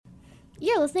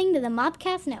You're listening to the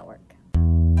Mobcast Network.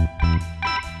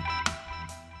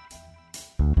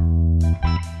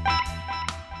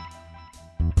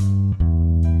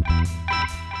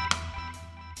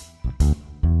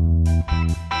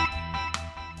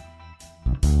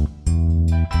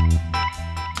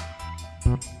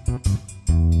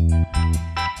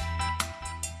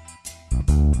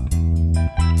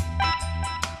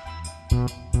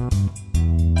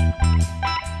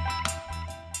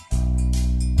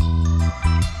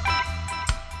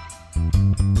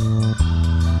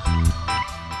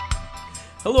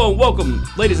 Hello and welcome,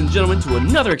 ladies and gentlemen, to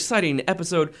another exciting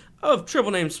episode of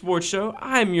Triple Name Sports Show.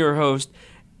 I'm your host,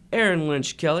 Aaron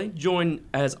Lynch Kelly, joined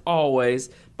as always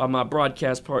by my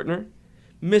broadcast partner,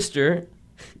 Mr.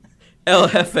 El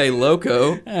Jefe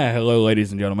Loco. Hello,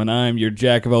 ladies and gentlemen. I'm your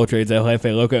jack of all trades, El Jefe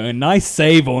Loco, and nice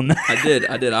save on that. I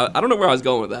did. I don't know where I was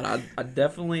going with that. I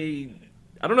definitely,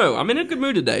 I don't know. I'm in a good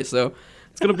mood today, so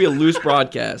it's going to be a loose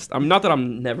broadcast. Not that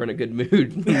I'm never in a good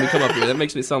mood when we come up here. That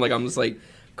makes me sound like I'm just like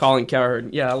Colin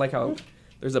Cowherd. Yeah, I like how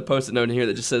there's a post-it note in here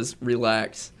that just says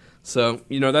relax. So,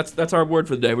 that's our word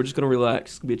for the day. We're just going to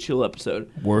relax. It's going to be a chill episode.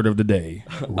 Word of the day,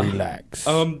 relax.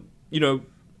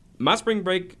 My spring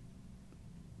break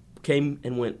came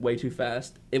and went way too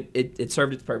fast. It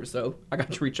served its purpose, though. I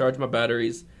got to recharge my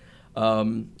batteries,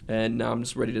 and now I'm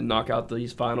just ready to knock out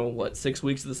these final, 6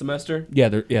 weeks of the semester? Yeah,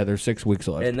 there's 6 weeks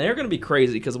left. And they're going to be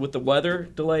crazy because with the weather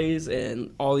delays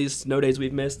and all these snow days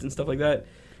we've missed and stuff like that,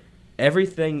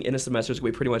 everything in a semester is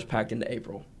going to be pretty much packed into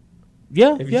April.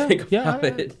 Yeah, if you think about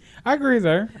it. I agree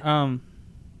there.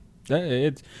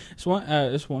 It's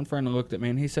one friend who looked at me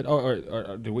and he said,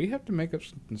 do we have to make up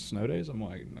snow days? I'm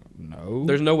like, no.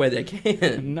 There's no way they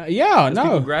can. No,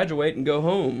 people graduate and go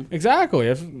home.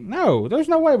 Exactly. No, there's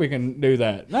no way we can do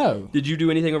that. No. Did you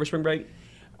do anything over spring break?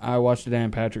 I watched the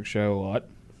Dan Patrick Show a lot.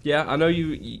 Yeah, I know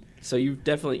you. So you're a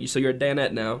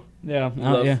Danette now.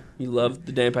 Yeah, You love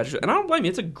the Dan Patrick Show, and I don't blame you.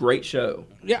 It's a great show.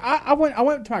 Yeah, I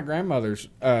went to my grandmother's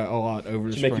a lot over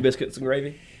the spring. She make you biscuits and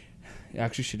gravy?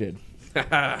 Actually, she did.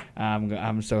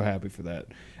 I'm so happy for that.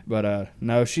 But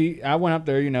no, I went up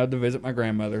there, to visit my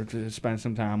grandmother to spend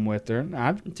some time with her.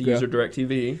 Use her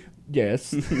DirecTV.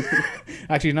 Yes.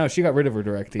 Actually, no, she got rid of her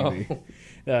DirecTV.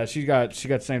 Oh. She got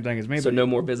the same thing as me. So no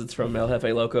more visits from El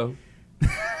Jefe Loco.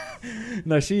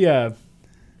 No,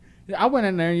 I went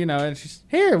in there, and she's,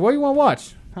 here, what do you want to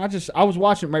watch? I was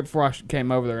watching it right before I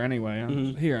came over there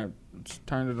anyway. Here, I just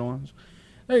turned it on.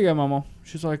 There you go, Mama.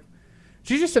 She's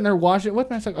just sitting there watching it with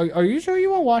me. It's like, are you sure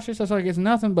you want to watch this? I was like, it's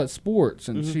nothing but sports.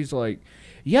 And she's like,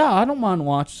 yeah, I don't mind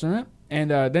watching it. And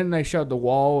then they showed the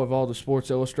wall of all the Sports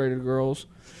Illustrated girls.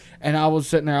 And I was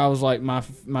sitting there, I was like,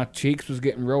 my cheeks was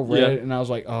getting real red. Yeah. And I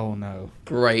was like, oh, no.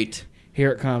 Great.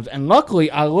 Here it comes. And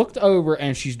luckily, I looked over,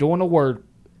 and she's doing a word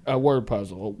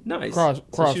puzzle. Nice. Crossword.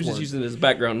 So she was just using this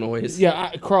background noise.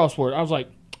 Yeah, crossword. I was like,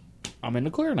 I'm in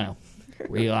the clear now.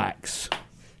 Relax.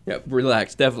 Yeah,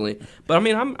 relax, definitely. But I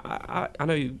mean, I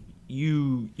know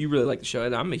you really like the show,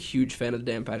 and I'm a huge fan of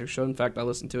the Dan Patrick Show. In fact, I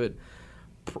listen to it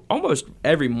almost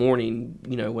every morning,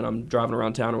 when I'm driving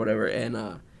around town or whatever. And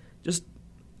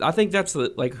I think that's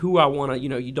who I want to.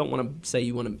 You don't want to say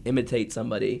you want to imitate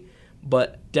somebody,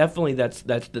 but definitely that's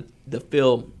the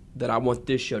feel that I want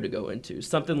this show to go into.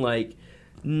 Something like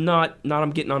not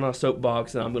I'm getting on a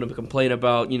soapbox and I'm going to complain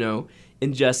about,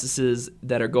 injustices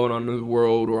that are going on in the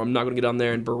world, or I'm not going to get on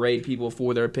there and berate people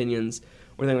for their opinions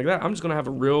or anything like that. I'm just going to have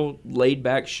a real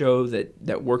laid-back show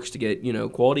that works to get,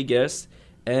 quality guests,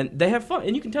 and they have fun.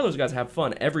 And you can tell those guys have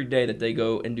fun every day that they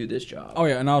go and do this job. Oh,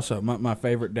 yeah, and also my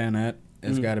favorite Danette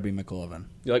has got to be McLovin.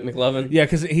 You like McLovin? Yeah,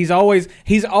 because he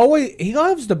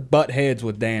loves to butt heads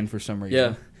with Dan for some reason.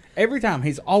 Yeah. Every time,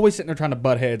 he's always sitting there trying to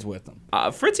butt heads with him.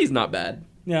 Fritzy's not bad.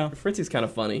 Yeah. Fritzy's kind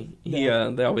of funny. They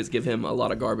always give him a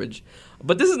lot of garbage.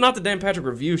 But this is not the Dan Patrick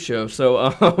Review Show, so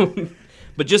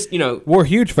but just, we're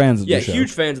huge fans of the show. Yeah,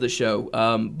 huge fans of the show.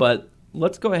 But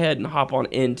let's go ahead and hop on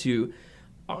into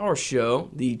our show,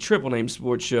 the Triple Name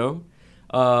Sports Show.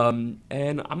 And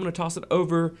I'm going to toss it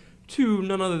over to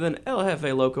none other than El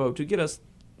Jefe Loco to get us,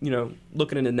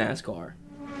 looking into NASCAR.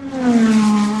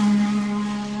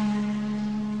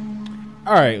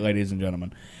 All right, ladies and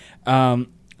gentlemen.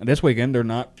 This weekend they're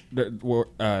not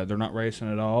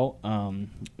racing at all. And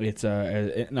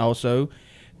also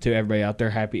to everybody out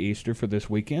there, happy Easter for this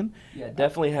weekend. Yeah,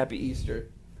 definitely happy Easter.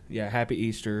 Yeah, happy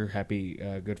Easter, happy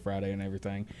Good Friday and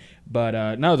everything.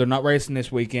 But no, they're not racing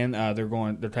this weekend.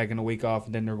 They're taking a week off,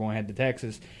 and then they're going to head to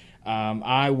Texas.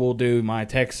 I will do my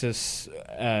Texas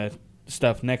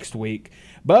stuff next week.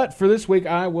 But for this week,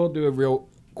 I will do a real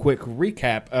quick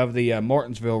recap of the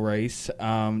Martinsville race.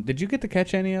 Did you get to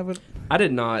catch any of it? I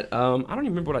did not. I don't even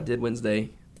remember what I did Wednesday.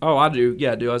 Oh, I do.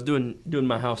 Yeah, I do. I was doing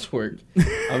my housework.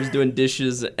 I was doing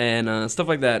dishes and stuff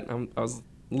like that. I was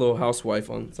a little housewife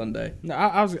on Sunday. No,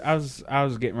 I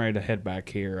was getting ready to head back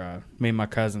here. Me and my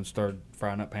cousin started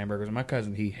frying up hamburgers. And my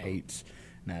cousin, he hates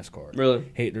NASCAR.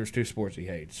 Really? There's two sports he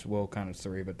hates. Well, kind of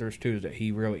three, but there's two that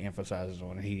he really emphasizes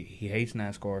on. He hates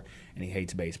NASCAR and he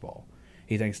hates baseball.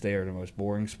 He thinks they are the most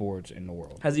boring sports in the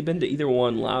world. Has he been to either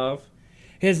one live?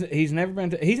 He's never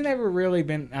been. He's never really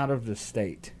been out of the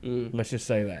state. Let's just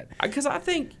say that. Because I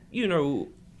think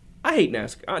I hate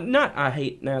NASCAR. I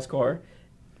hate NASCAR.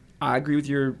 I agree with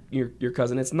your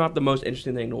cousin. It's not the most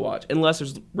interesting thing to watch unless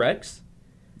there's wrecks,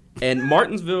 and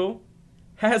Martinsville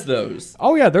has those.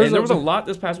 Oh yeah, there was a lot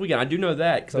this past weekend. I do know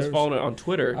that because I was following it on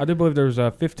Twitter. I do believe there was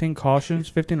 15 cautions,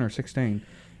 15 or 16,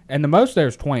 and the most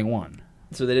there's 21.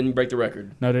 So they didn't break the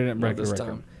record. No, they didn't break the this record.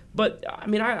 time. But I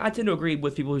mean, I tend to agree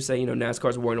with people who say NASCAR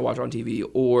is boring to watch on TV,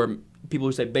 or people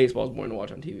who say baseball is boring to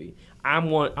watch on TV.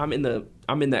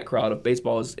 I'm in that crowd of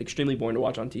baseball is extremely boring to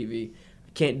watch on TV.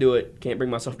 I can't do it. Can't bring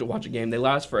myself to watch a game. They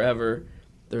last forever.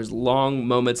 There's long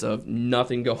moments of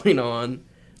nothing going on.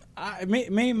 Me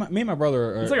and my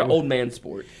brother. It's like an old man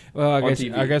sport. Well, I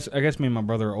TV. guess me and my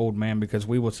brother are old man because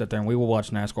we will sit there and we will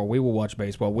watch NASCAR, we will watch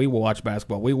baseball, we will watch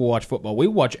basketball, we will watch football, we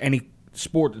will watch any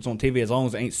sport that's on TV as long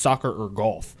as it ain't soccer or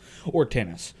golf or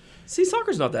tennis. See,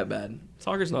 soccer's not that bad.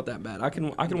 I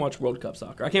can watch World Cup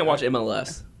soccer. I can't watch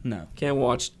MLS. No, can't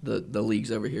watch the leagues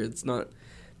over here. It's not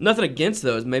nothing against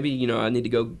those. Maybe I need to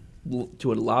go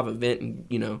to a live event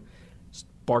and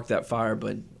spark that fire.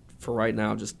 But for right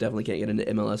now, just definitely can't get into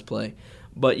MLS play.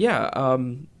 But yeah,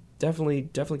 definitely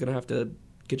gonna have to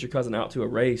get your cousin out to a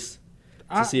race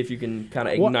to see if you can kind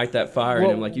of ignite that fire in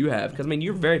him like you have. Because, I mean,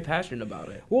 you're very passionate about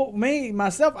it. Well,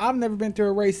 myself, I've never been to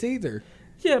a race either.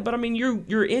 Yeah, but, I mean,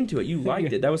 you're into it. You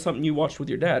liked it. That was something you watched with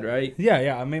your dad, right?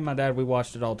 Yeah. I mean, my dad, we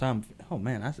watched it all the time. Oh,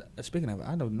 man, speaking of it,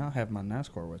 I do not have my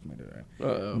NASCAR with me today.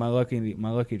 Uh-oh. My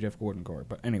lucky Jeff Gordon car.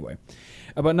 But anyway.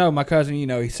 But no, my cousin,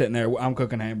 he's sitting there. I'm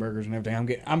cooking hamburgers and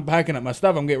everything. I'm packing up my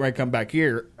stuff. I'm getting ready to come back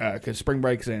here because spring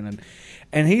break's in.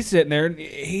 And he's sitting there, and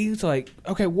he's like,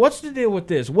 okay, what's the deal with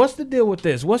this? What's the deal with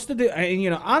this? What's the deal?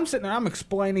 And, I'm sitting there, I'm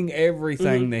explaining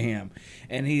everything to him.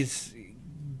 And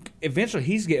eventually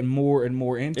he's getting more and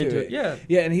more into it. Yeah.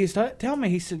 Yeah, and he's telling me,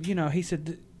 he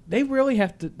said, they really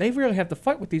have to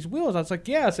fight with these wheels. I was like,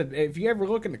 yeah. I said, if you ever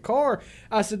look in the car,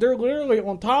 I said, they're literally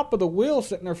on top of the wheel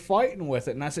sitting there fighting with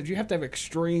it. And I said, you have to have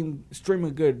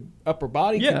extremely good upper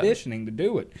body conditioning to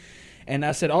do it. And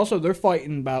I said, also, they're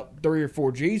fighting about 3 or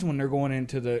 4 Gs when they're going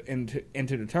into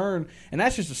the turn, and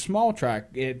that's just a small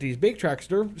track. These big tracks,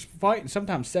 they're fighting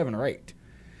sometimes 7 or 8.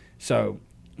 So,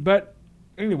 but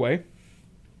anyway,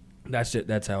 that's it.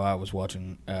 That's how I was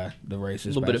watching the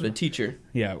races. A little bit of a teacher.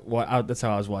 Yeah, well, that's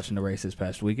how I was watching the race this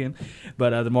past weekend.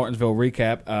 But the Martinsville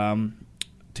recap,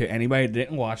 to anybody that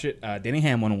didn't watch it, Denny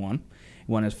Hamlin won.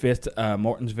 He won his 5th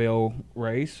Martinsville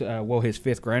race, his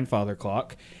 5th grandfather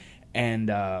clock. And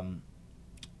I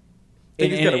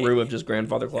think he's got a room of just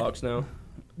grandfather clocks now.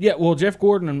 Yeah, well, Jeff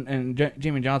Gordon and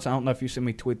Jimmy Johnson, I don't know if you sent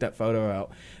me tweet that photo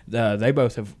out. They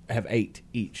both have 8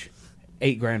 each.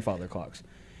 8 grandfather clocks.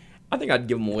 I think I'd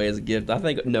give them away as a gift. I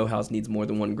think no house needs more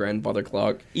than one grandfather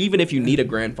clock, even if you need a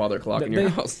grandfather clock in your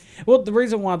house. Well, the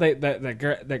reason why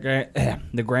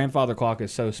the grandfather clock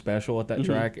is so special at that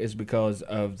track is because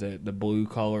of the blue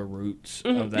collar roots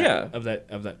of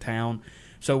that town.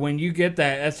 So when you get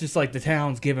that, that's just like the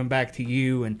town's giving back to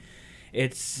you, and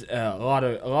it's a lot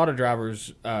of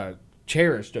drivers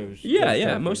cherish those. Yeah, those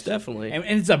trophies. Most definitely. And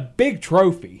it's a big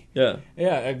trophy. Yeah,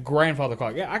 a grandfather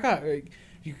clock. Yeah, I got.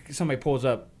 Somebody pulls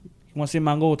up. You want to see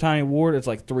my little tiny award? It's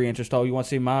like 3 inches tall. You want to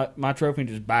see my trophy? And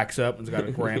just backs up and it's got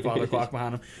a grandfather clock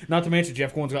behind him. Not to mention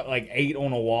Jeff Gordon's got like 8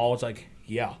 on a wall. It's like,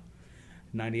 yeah,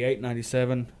 98,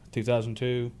 97,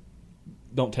 2002.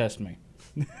 Don't test me.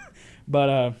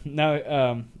 But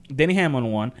no, Denny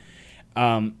Hamlin won,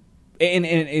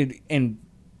 in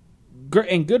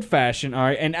good fashion. All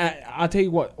right, and I'll tell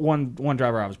you what, one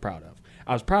driver I was proud of.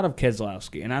 I was proud of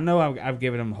Keselowski, and I know I've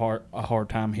given him a hard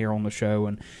time here on the show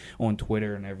and on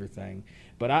Twitter and everything.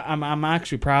 But I'm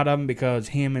actually proud of him because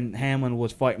him and Hamlin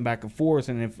was fighting back and forth.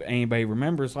 And if anybody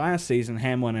remembers last season,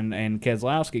 Hamlin and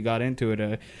Keselowski got into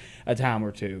it a time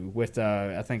or two. With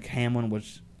I think Hamlin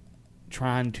was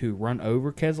trying to run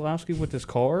over Keselowski with his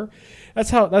car. That's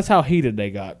how heated they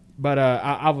got. But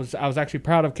I was actually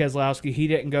proud of Keselowski. He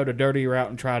didn't go the dirty route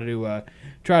and try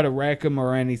to wreck him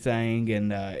or anything,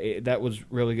 and that was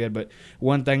really good. But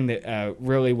one thing that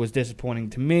really was disappointing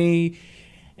to me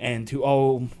and to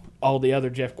all the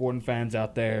other Jeff Gordon fans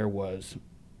out there was,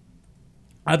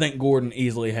 I think Gordon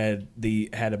easily had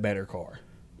a better car.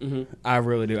 I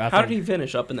really do. How did he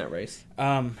finish up in that race?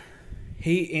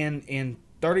 He in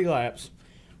 30 laps,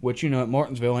 which at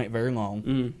Martinsville ain't very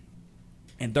long.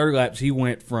 In 30 laps, he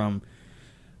went from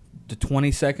the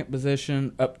 22nd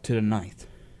position up to the 9th.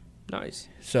 Nice.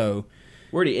 So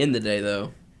where'd he end the day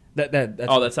though?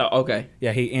 That's how. Okay.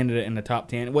 Yeah, he ended it in the top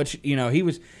 10. Which he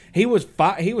was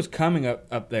coming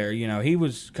up there. He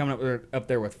was coming up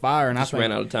there with fire, and Just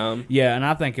ran out of time. Yeah, and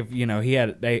I think if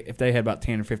if they had about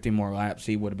 10 or 15 more laps,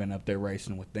 he would have been up there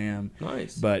racing with them.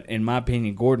 Nice. But in my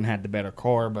opinion, Gordon had the better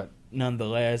car. But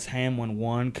nonetheless, Hamlin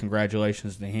won.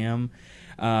 Congratulations to him.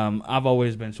 I've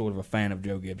always been sort of a fan of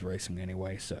Joe Gibbs Racing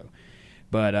anyway. So,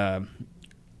 but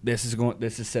this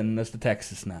is sending us to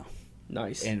Texas now.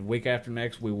 Nice. And week after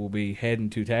next, we will be heading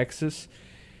to Texas.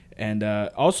 And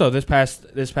also, this past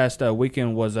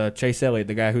weekend was Chase Elliott,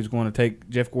 the guy who's going to take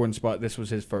Jeff Gordon's spot. This was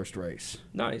his first race.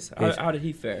 Nice. How did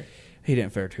he fare? He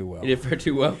didn't fare too well. He didn't fare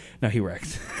too well? No, he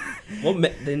wrecked. Well,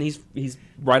 then he's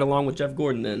right along with Jeff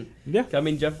Gordon then. Yeah. I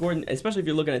mean, Jeff Gordon, especially if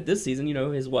you're looking at this season,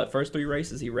 his first 3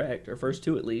 races he wrecked, or first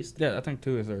 2 at least. Yeah, I think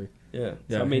 2 or 3. Yeah.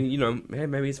 Yeah. So, I mean, hey,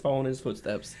 maybe he's following his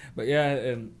footsteps. But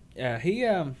yeah,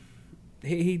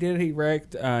 he did. He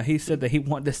wrecked. He said that he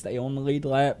wanted to stay on the lead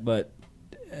lap, but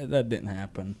that didn't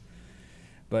happen.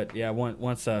 But yeah,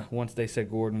 once they said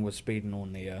Gordon was speeding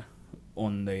on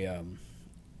the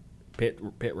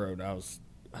pit road,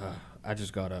 I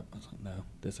just got up. I was like, no,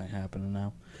 this ain't happening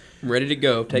now. I'm ready to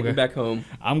go. Take me back home.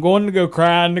 I'm going to go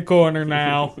cry in the corner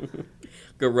now.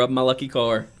 Go rub my lucky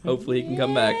car. Hopefully he can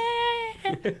come back.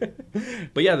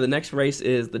 But yeah, the next race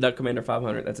is the Duck Commander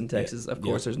 500. That's in Texas. Of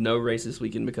course, there's no race this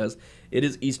weekend because it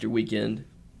is Easter weekend.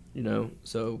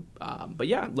 So but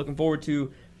yeah, looking forward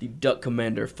to the Duck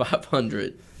Commander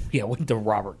 500. Yeah, with the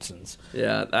Robertsons.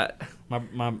 Yeah,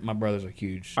 my brothers are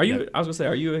huge. I was gonna say,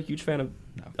 are you a huge fan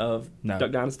of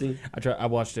Duck Dynasty? I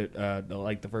watched it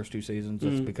like the first 2 seasons.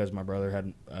 That's because my brother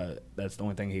had. That's the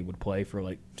only thing he would play for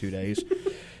like 2 days.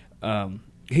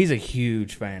 He's a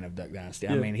huge fan of Duck Dynasty.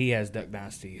 I mean, he has Duck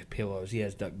Dynasty pillows. He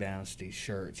has Duck Dynasty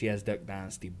shirts. He has Duck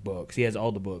Dynasty books. He has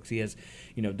all the books. He has,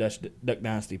 Duck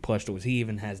Dynasty plush toys. He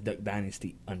even has Duck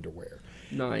Dynasty underwear.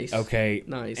 Nice. Okay.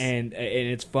 Nice. And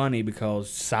it's funny because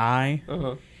Cy.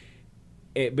 Uh-huh.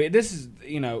 But this is,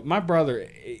 my brother,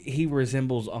 he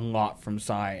resembles a lot from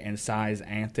Cy and Cy's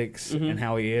antics and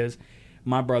how he is.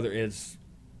 My brother is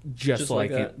just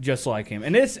like him,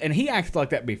 and he acted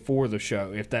like that before the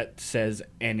show, if that says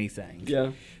anything.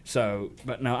 Yeah. So,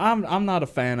 but no, I'm not a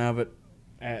fan of it.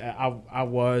 I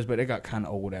was, but it got kind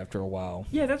of old after a while.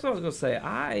 Yeah, that's what I was gonna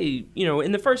say.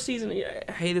 In the first season,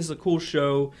 hey, this is a cool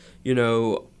show,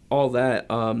 all that.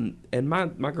 And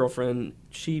my girlfriend,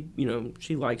 she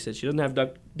likes it. She doesn't have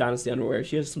Duck Dynasty underwear.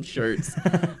 She has some shirts,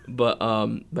 but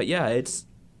yeah,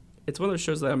 it's one of those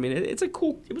shows that it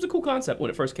was a cool concept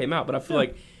when it first came out, but I feel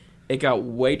like it got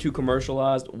way too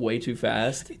commercialized, way too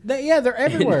fast. They're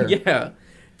everywhere. Yeah,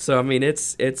 so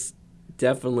it's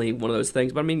definitely one of those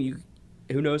things. But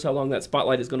who knows how long that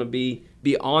spotlight is going to be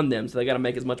on them? So they got to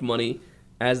make as much money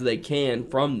as they can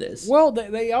from this. Well,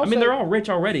 they also. They're all rich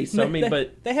already. So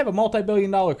but they have a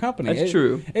multi-billion-dollar company. That's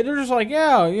true. They're just like,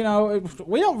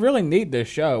 we don't really need this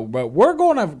show, but we're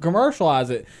going to commercialize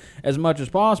it as much as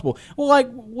possible. Well, like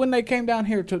when they came down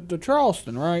here to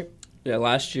Charleston, right? Yeah,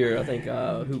 last year I think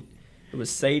it was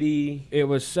Sadie. It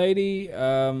was Sadie.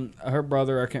 Her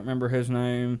brother, I can't remember his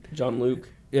name. John Luke.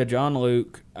 Yeah, John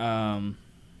Luke.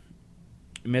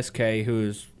 Miss Kay, who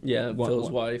is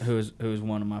Phil's wife, who is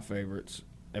one of my favorites,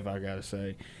 if I gotta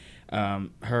say.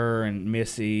 Her and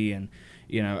Missy, and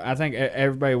I think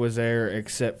everybody was there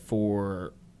except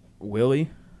for Willie.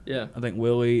 Yeah, I think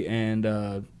Willie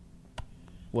and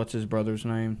what's his brother's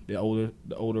name? The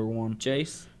older one.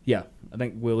 Jace. Yeah, I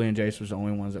think Willie and Jace was the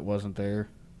only ones that wasn't there.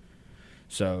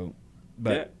 So,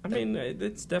 but yeah,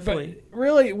 it's definitely. But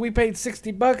really, we paid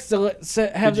 $60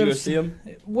 to have them. Did you go see him?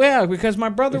 Well, because my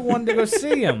brother wanted to go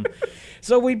see him,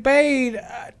 so we paid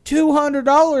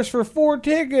 $200 for 4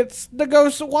 tickets to go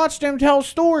watch them tell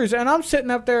stories. And I'm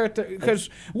sitting up there because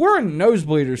we're in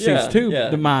nosebleeder seats too,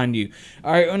 to mind you.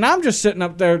 All right, and I'm just sitting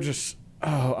up there, just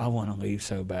I want to leave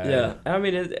so bad. Yeah,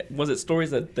 was it stories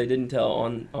that they didn't tell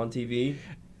on TV?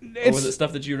 Or was it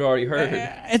stuff that you'd already heard?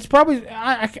 It's probably,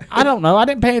 I don't know. I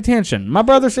didn't pay attention. My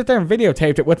brother sit there and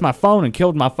videotaped it with my phone and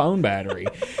killed my phone battery.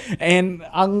 And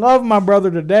I love my brother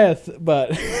to death,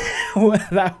 but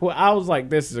I was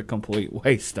like, this is a complete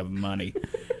waste of money.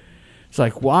 It's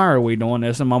like, why are we doing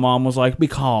this? And my mom was like,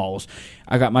 because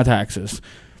I got my taxes.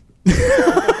 We're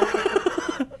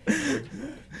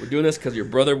doing this because your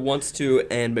brother wants to,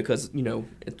 and because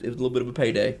it's a little bit of a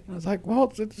payday. I was like,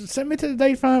 well, send me to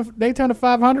the Daytona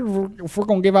 500 if we're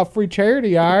going to give out free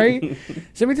charity, all right?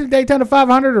 Send me to the Daytona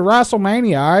 500 or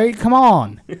WrestleMania, all right? Come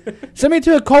on. Send me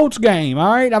to a Colts game,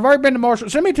 all right? I've already been to Marshall.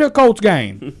 Send me to a Colts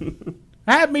game.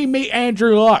 Have me meet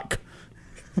Andrew Luck.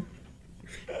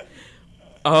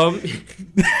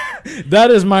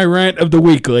 That is my rant of the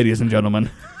week, ladies and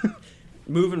gentlemen.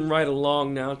 Moving right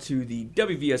along now to the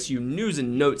WVSU news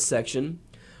and notes section.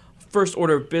 First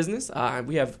order of business,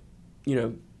 we have,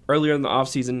 earlier in the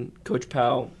offseason, Coach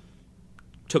Powell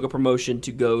took a promotion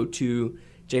to go to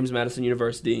James Madison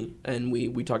University, and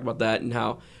we talked about that and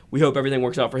how we hope everything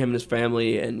works out for him and his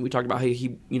family, and we talked about how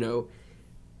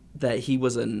that he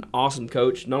was an awesome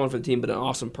coach, not only for the team, but an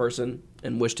awesome person,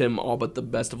 and wished him all the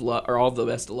best of luck.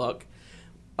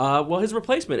 Well, his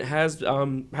replacement has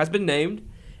been named,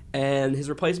 and his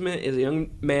replacement is a young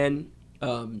man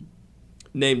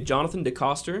named Jonathan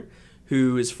DeCoster,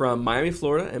 who is from Miami,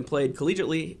 Florida, and played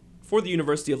collegiately for the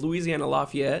University of Louisiana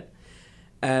Lafayette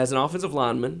as an offensive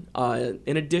lineman.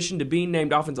 In addition to being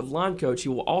named offensive line coach, he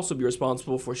will also be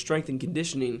responsible for strength and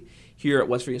conditioning here at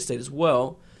West Virginia State as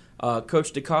well.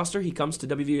 Coach DeCoster, he comes to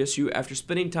WVSU after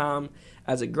spending time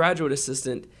as a graduate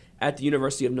assistant at the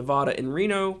University of Nevada in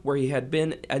Reno, where he had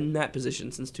been in that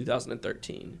position since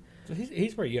 2013. So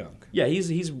he's pretty young. Yeah, he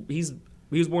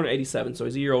was born in '87, so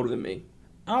he's a year older than me.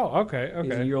 Oh, okay.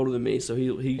 He's a year older than me, so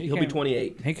he'll be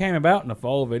 28. He came about in the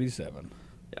fall of '87.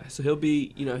 Yeah, so he'll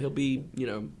be.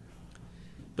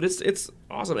 But it's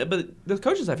awesome. But the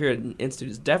coaching staff here at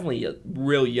Institute is definitely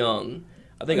real young.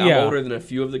 I think I'm older than a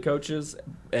few of the coaches,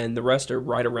 and the rest are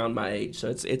right around my age. So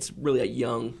it's really a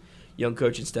young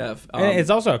coaching staff. And it's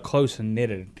also a close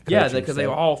knitted. Yeah, because they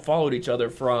all followed each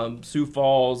other from Sioux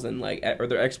Falls and or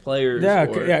their ex players. Yeah,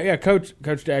 Coach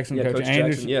Jackson, Coach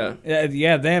Anderson.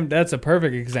 Yeah, them. That's a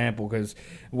perfect example because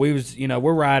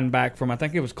we're riding back from I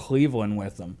think it was Cleveland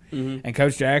with them, and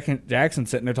Coach Jackson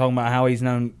sitting there talking about how he's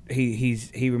known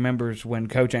he remembers when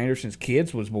Coach Anderson's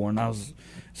kids was born. I was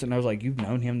sitting there, I was like, you've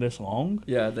known him this long?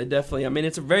 Yeah, they definitely. I mean,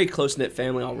 it's a very close knit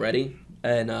family already,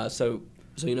 and so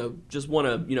just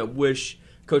want to wish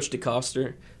Coach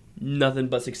DeCoster nothing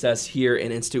but success here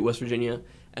in Institute, West Virginia,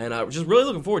 and just really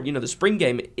looking forward. The spring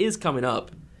game is coming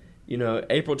up,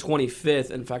 April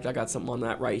 25th. In fact, I got something on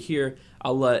that right here.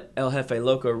 I'll let El Jefe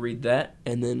Loco read that,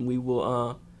 and then we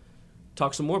will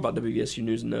talk some more about WVSU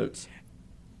news and notes.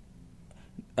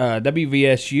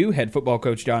 WVSU head football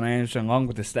coach John Anderson, along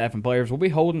with the staff and players, will be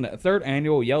holding the third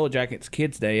annual Yellow Jackets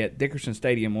Kids Day at Dickerson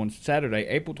Stadium on Saturday,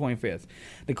 April 25th.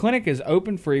 The clinic is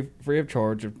open free of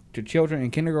charge to children in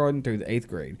kindergarten through the 8th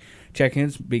grade.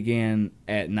 Check-ins begin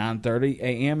at 9:30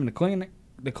 a.m. and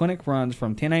the clinic runs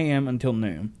from 10 a.m. until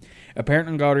noon. A parent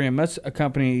and guardian must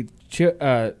accompany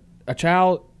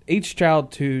each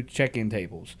child to check-in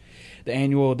tables. The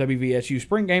annual WVSU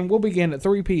spring game will begin at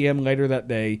 3 p.m. later that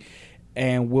day,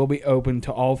 and will be open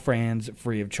to all fans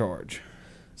free of charge.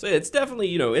 So it's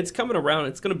definitely, it's coming around.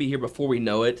 It's going to be here before we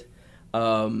know it.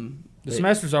 The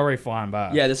semester's already flying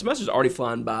by. Yeah, the semester's already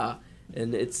flying by,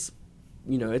 and it's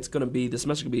going to be, the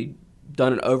semester's going to be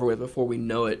done and over with before we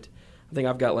know it. I think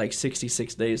I've got like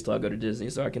 66 days till I go to Disney,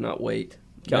 so I cannot wait.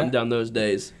 Counting down those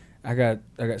days. I got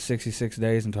 66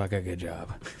 days until I got a good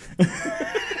job.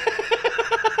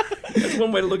 That's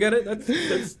one way to look at it.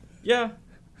 That's yeah.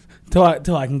 Till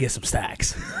I can get some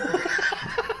stacks.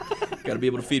 Got to be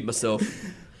able to feed myself.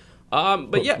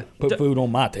 Put food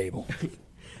on my table.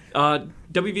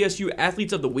 WVSU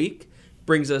Athletes of the Week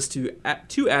brings us to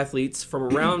two athletes from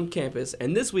around campus,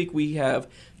 and this week we have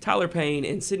Tyler Payne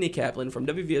and Sydney Kaplan from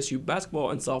WVSU basketball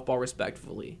and softball,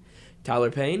 respectively. Tyler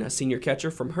Payne, a senior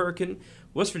catcher from Hurricane,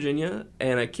 West Virginia,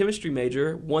 and a chemistry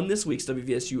major, won this week's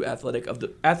WVSU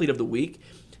Athlete of the Week.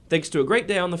 Thanks to a great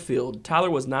day on the field, Tyler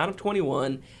was 9 of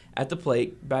 21 at the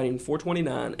plate, batting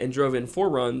 .429, and drove in 4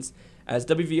 runs as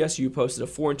WVSU posted a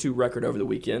 4-2 record over the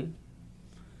weekend.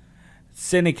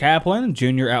 Sydney Kaplan,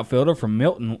 junior outfielder from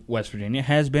Milton, West Virginia,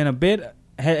 has been on a bit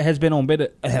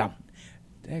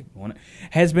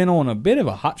of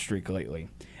a hot streak lately,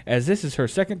 as this is her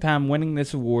second time winning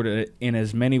this award in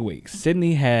as many weeks.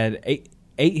 Sydney had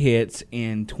 8 hits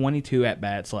in 22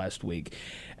 at-bats last week,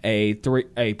 a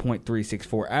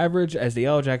 .364 average, as the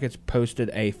Yellow Jackets posted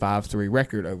a 5-3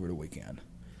 record over the weekend.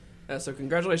 So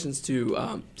congratulations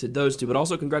to those two, but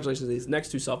also congratulations to these next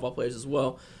two softball players as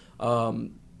well.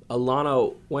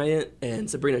 Alana Wyant and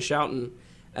Sabrina Schouten,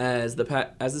 as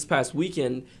this past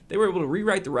weekend, they were able to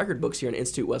rewrite the record books here in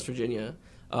Institute, West Virginia.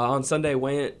 On Sunday,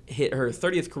 Wyant hit her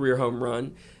 30th career home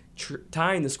run,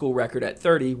 tying the school record at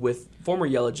 30 with former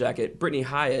Yellow Jacket Brittany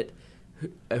Hyatt,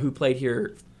 who played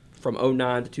here from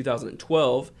 09 to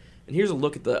 2012. And here's a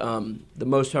look at the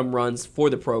most home runs for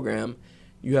the program.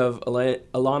 You have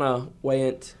Alana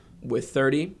Wayant with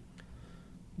 30,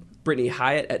 Brittany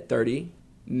Hyatt at 30,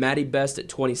 Maddie Best at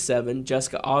 27,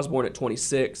 Jessica Osborne at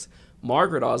 26,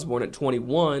 Margaret Osborne at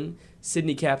 21,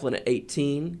 Sydney Kaplan at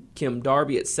 18, Kim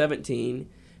Darby at 17,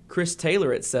 Chris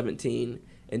Taylor at 17,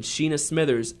 and Sheena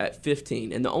Smithers at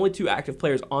 15. And the only 2 active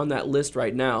players on that list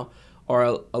right now are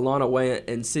Alana Wayant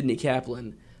and Sydney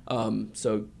Kaplan.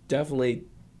 So definitely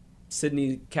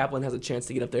Sydney Kaplan has a chance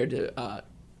to get up there to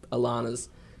Alana's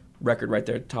record right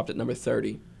there, topped at number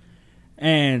 30.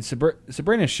 And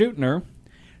Sabrina Schutner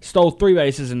stole 3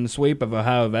 bases in the sweep of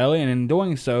Ohio Valley, and in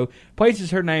doing so, places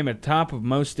her name at the top of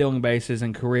most stealing bases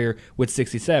in career with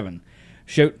 67.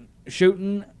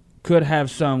 Schutner could have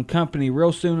some company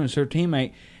real soon, as her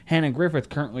teammate Hannah Griffith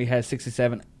currently has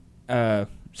 65 right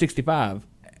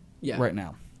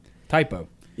now. Typo.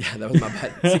 Yeah, that was my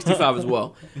bad. 65 as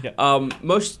well. Yeah.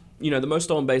 The most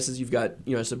stolen bases, you've got,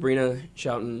 Sabrina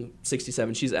Schouten,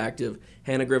 67, she's active.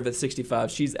 Hannah Griffith,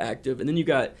 65, she's active. And then you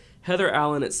got Heather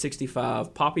Allen at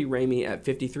 65, Poppy Ramey at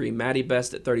 53, Maddie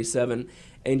Best at 37,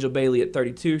 Angel Bailey at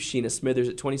 32, Sheena Smithers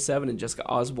at 27, and Jessica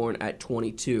Osborne at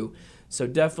 22. So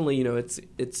definitely,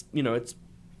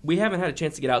 we haven't had a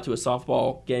chance to get out to a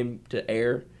softball game to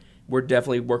air. We're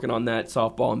definitely working on that,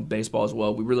 softball and baseball as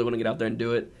well. We really want to get out there and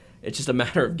do it. It's just a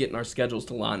matter of getting our schedules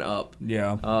to line up.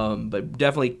 Yeah. But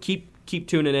definitely keep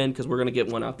tuning in, because we're going to get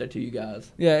one out there to you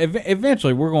guys. Yeah.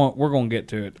 Eventually, we're going to get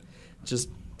to it. Just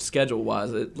schedule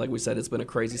wise, like we said, it's been a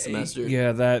crazy semester.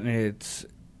 Yeah, it's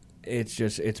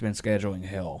been scheduling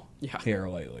hell here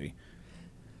lately.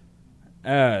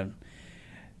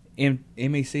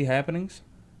 MEC happenings,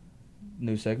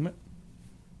 new segment.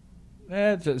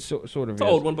 It's a sort of it's an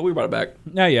old one, but we brought it back.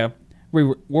 Yeah.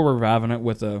 We're reviving it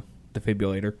with a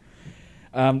defibrillator.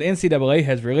 The NCAA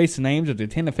has released the names of the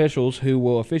 10 officials who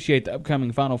will officiate the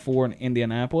upcoming Final Four in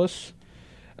Indianapolis.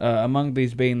 Among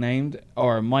these being named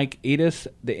are Mike Edis,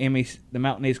 the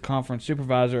Mountain East Conference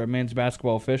Supervisor of men's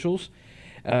basketball officials.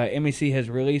 MEC has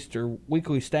released their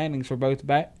weekly standings for both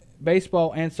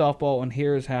baseball and softball, and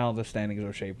here's how the standings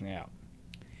are shaping out.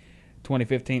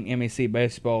 2015 MEC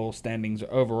baseball standings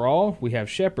overall, we have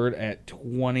Shepherd at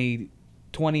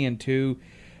 20-2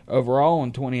 overall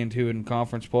and 20-2 in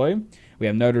conference play. We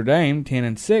have Notre Dame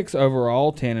 10-6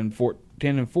 overall,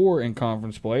 10-4 in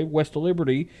conference play. West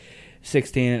Liberty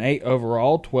 16-8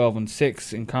 overall,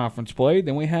 12-6 in conference play.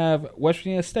 Then we have West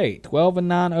Virginia State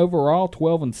 12-9 overall,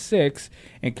 12-6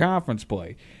 in conference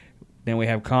play. Then we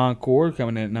have Concord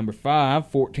coming in at number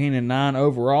 5, 14-9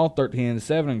 overall,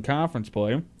 13-7 in conference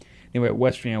play. Then we have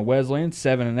West Virginia Wesleyan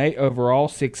 7-8 overall,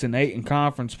 6-8 in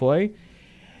conference play.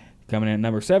 Coming in at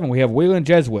number 7, we have Wheeling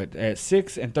Jesuit at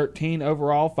 6-13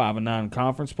 overall, 5-9 in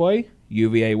conference play.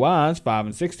 UVA Wise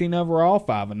 5-16 overall,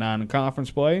 5-9 in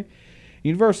conference play.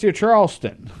 University of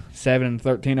Charleston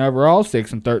 7-13 overall,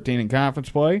 6-13 in conference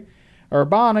play.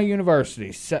 Urbana University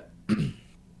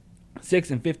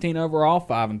 6-15 overall,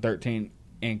 5-13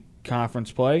 in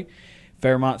conference play.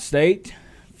 Fairmont State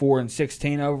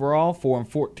 4-16 overall,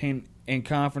 4-14 in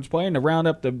conference play. And to round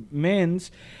up the men's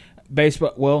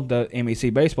baseball, the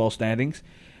MEC baseball standings,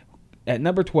 at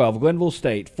number 12, Glenville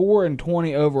State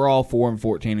 4-20 overall,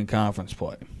 4-14 in conference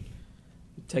play.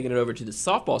 Taking it over to the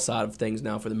softball side of things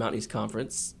now for the Mountain East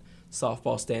Conference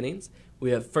softball standings.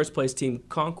 We have first place team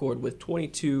Concord with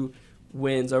 22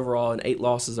 wins overall and 8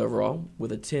 losses overall,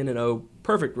 with a 10-0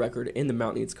 perfect record in the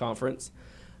Mountain East Conference.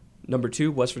 Number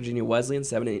 2, West Virginia Wesleyan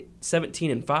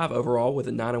 17-5 overall with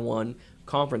a 9-1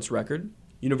 conference record.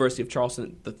 University of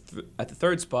Charleston at the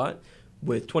third spot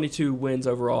with 22 wins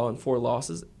overall and 4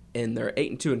 losses, and they're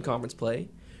 8-2 in conference play.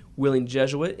 Wheeling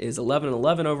Jesuit is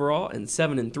 11-11 overall and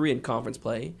 7-3 in conference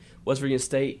play. West Virginia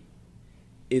State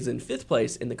is in 5th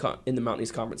place in the Mountain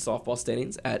East Conference softball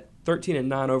standings at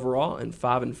 13-9 overall and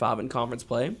 5-5 in conference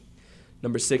play.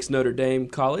 Number 6, Notre Dame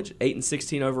College,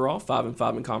 8-16 overall,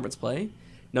 5-5 in conference play.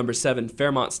 Number 7,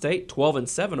 Fairmont State,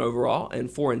 12-7 overall and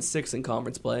 4-6 in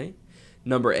conference play.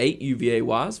 Number 8, UVA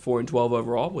Wise, 4-12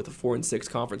 overall with a 4-6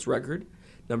 conference record.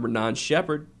 Number 9,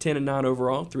 Shepherd, 10-9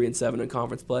 overall, 3-7 in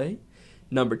conference play.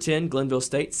 Number 10, Glenville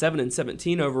State,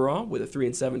 7-17 overall with a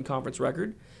 3-7 conference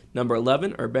record. Number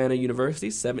 11, Urbana University,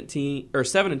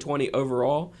 7-20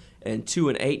 overall and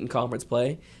 2-8 in conference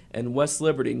play. And West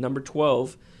Liberty, number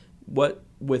 12,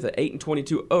 with an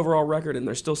 8-22 overall record, and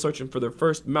they're still searching for their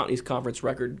first Mountain East Conference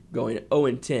record, going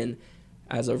 0-10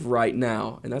 as of right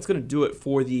now. And that's going to do it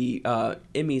for the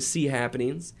MEC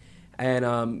happenings.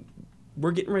 And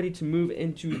we're getting ready to move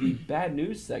into the bad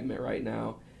news segment right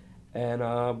now.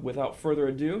 And without further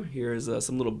ado, here's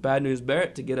some little bad news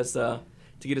Barrett to get us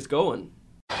to get us going.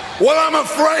 Well, I'm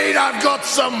afraid I've got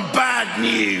some bad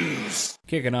news.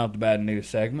 Kicking off the bad news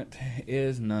segment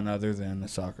is none other than the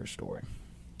soccer story.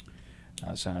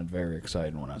 I sounded very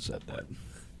excited when I said that.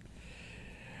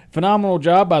 Phenomenal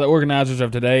job by the organizers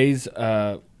of today's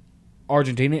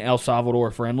Argentina-El Salvador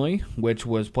friendly, which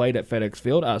was played at FedEx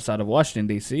Field outside of Washington,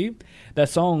 D.C. That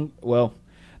song, well,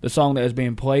 the song that is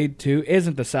being played to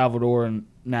isn't the Salvadoran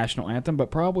national anthem,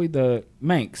 but probably the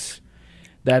Manx.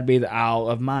 That'd be the Isle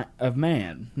of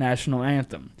Man national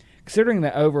anthem. Considering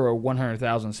that over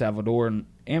 100,000 Salvadoran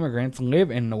immigrants live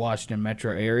in the Washington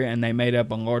metro area and they made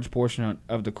up a large portion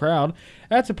of the crowd,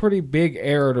 that's a pretty big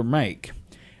error to make.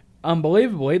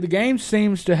 Unbelievably, the game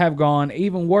seems to have gone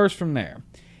even worse from there.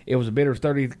 It was a bitter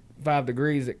 35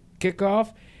 degrees at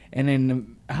kickoff and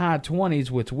in the high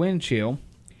 20s with wind chill.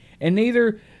 And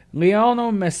neither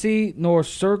Lionel Messi nor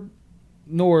Sergio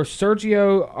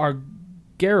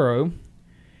Aguero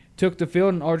took the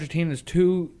field in Argentina's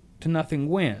 2-0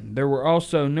 win. There were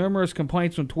also numerous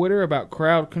complaints on Twitter about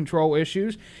crowd control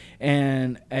issues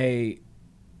and a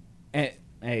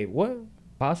what?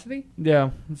 Paucity?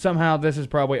 Yeah, somehow this is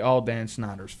probably all Dan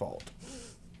Snyder's fault.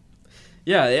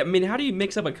 Yeah, I mean, how do you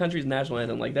mix up a country's national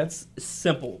anthem? Like, that's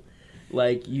simple.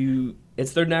 Like,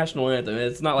 it's their national anthem.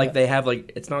 It's not like they have,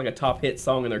 like, it's not like a top hit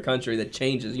song in their country that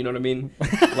changes, you know what I mean?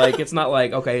 Like, it's not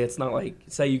like, okay, it's not like,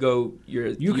 say you go,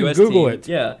 you can US Google team. it.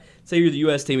 Yeah. Say you're the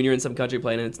U.S. team and you're in some country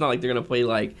playing, and it's not like they're going to play,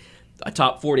 like, a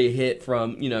top 40 hit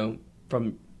from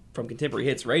Contemporary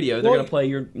Hits Radio. They're going to play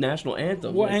your national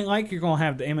anthem. Well, ain't like you're going to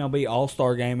have the MLB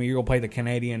All-Star game and you're going to play the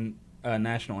Canadian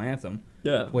national anthem.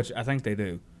 Yeah. Which I think they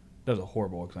do. That was a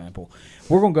horrible example.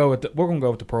 We're going to go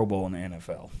with the Pro Bowl in the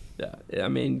NFL. Yeah. I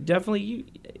mean, definitely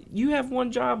you have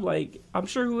one job. Like, I'm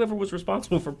sure whoever was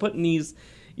responsible for putting these,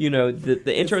 the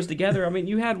intros together, I mean,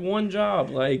 you had one job.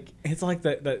 Like, it's like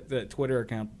the Twitter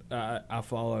account I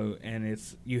follow, and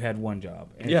it's you had one job.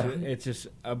 And yeah. It's just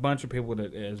a bunch of people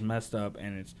that is messed up,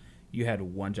 and it's you had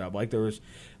one job. Like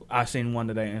I seen one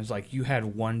today, and it's like you had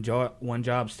one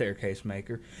job, staircase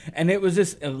maker, and it was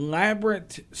this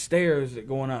elaborate stairs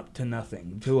going up to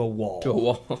nothing, to a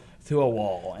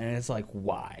wall, and it's like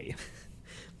why?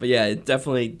 But yeah, it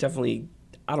definitely.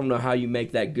 I don't know how you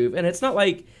make that goof, and it's not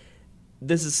like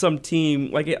this is some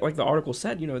team like the article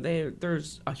said.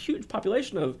 There's a huge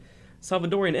population of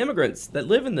Salvadorian immigrants that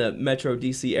live in the Metro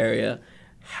DC area.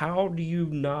 How do you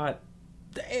not?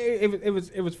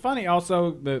 It was funny.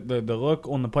 Also, the look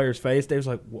on the player's face. They was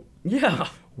like, yeah,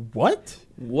 what?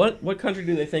 What country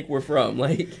do they think we're from?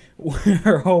 Like,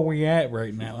 where are we at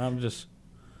right now? I'm just.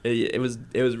 It was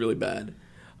really bad.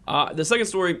 The second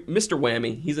story, Mr.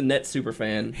 Whammy. He's a Nets super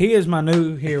fan. He is my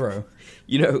new hero.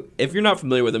 If you're not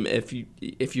familiar with him, if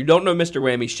you don't know Mr.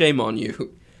 Whammy, shame on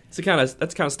you. That's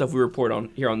the kind of stuff we report on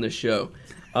here on this show.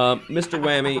 Mr.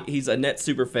 Whammy, he's a Nets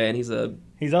super fan. He's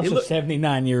also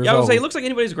 79 years old. Yeah, I was say he looks like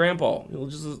anybody's grandpa.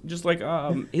 Just like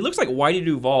he looks like Whitey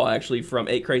Duvall actually from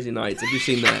 8 Crazy Nights. If you've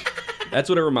seen that, that's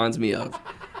what it reminds me of.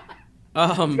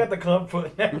 He's got the club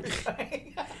foot and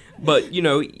everything. But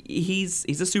he's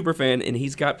a super fan, and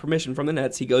he's got permission from the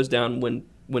Nets. He goes down when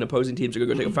opposing teams are going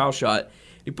to go take a foul shot.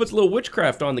 He puts a little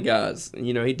witchcraft on the guys. And,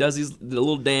 he does the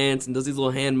little dance and does these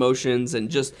little hand motions and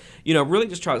just really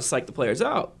just try to psych the players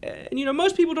out. And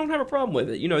most people don't have a problem with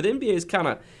it. The NBA is kind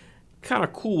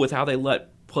of cool with how they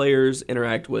let players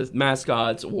interact with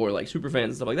mascots or like super fans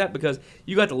and stuff like that, because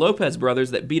you got the Lopez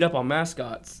brothers that beat up on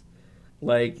mascots.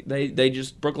 Like they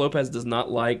just Brooke Lopez does not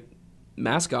like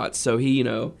mascots, so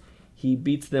he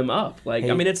beats them up. Like,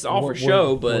 I mean, it's all for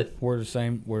show, but we're the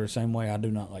same way. I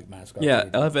do not like mascots. Yeah,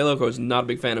 LFA Loco is not a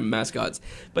big fan of mascots.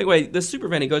 But anyway, the super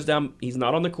fan, he goes down. He's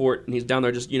not on the court, and he's down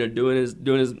there just doing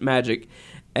his magic.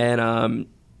 And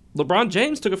LeBron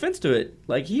James took offense to it.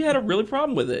 Like, he had a really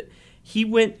problem with it. He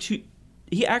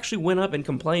actually went up and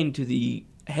complained to the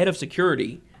head of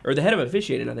security, or the head of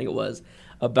officiating, I think it was,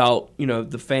 about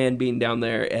the fan being down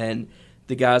there. And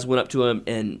the guys went up to him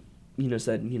and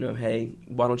said, hey,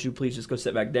 why don't you please just go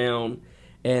sit back down?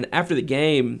 And after the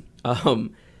game, 2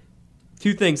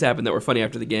 things happened that were funny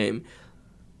after the game.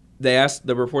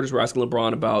 The reporters were asking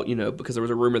LeBron about, because there was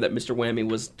a rumor that Mr. Whammy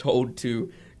was told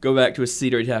to go back to his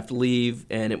seat or he'd have to leave,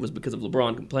 and it was because of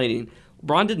LeBron complaining.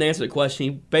 LeBron didn't answer the question. He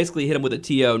basically hit him with a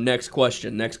TO, next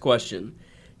question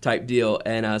type deal.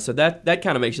 And so that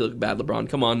kind of makes you look bad, LeBron.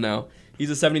 Come on now. He's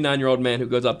a 79-year-old man who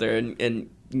goes up there and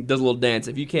does a little dance.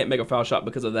 If you can't make a foul shot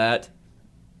because of that,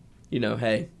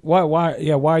 hey. Why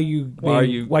are you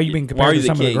being compared to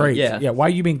some of the greats? Yeah, why are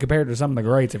you being compared to some of the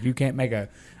greats if you can't make a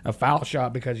foul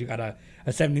shot because you got a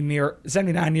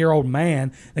 79-year-old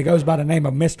man that goes by the name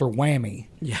of Mr. Whammy?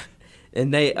 Yeah.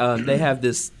 And they have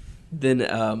this then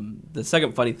the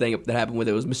second funny thing that happened with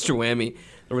it was Mr. Whammy.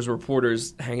 There was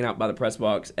reporters hanging out by the press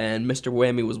box, and Mr.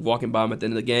 Whammy was walking by him at the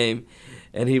end of the game,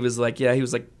 and he was like,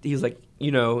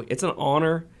 you know, it's an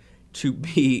honor to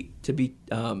be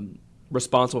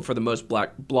responsible for the most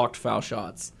blocked foul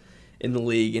shots in the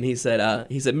league. And he said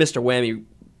Mr. Whammy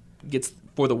gets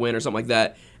for the win or something like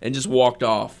that, and just walked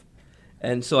off.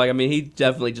 And so, like, I mean, he's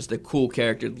definitely just a cool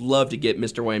character. Love to get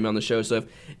Mr. Whammy on the show. So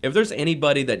if there's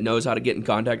anybody that knows how to get in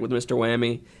contact with Mr.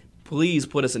 Whammy, please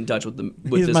put us in touch with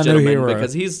this gentleman,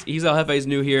 because he's El Jefe's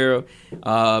new hero,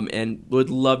 and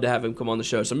would love to have him come on the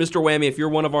show. So, Mr. Whammy, if you're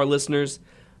one of our listeners,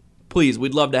 please,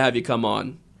 we'd love to have you come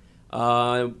on.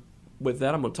 With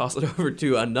that, I'm going to toss it over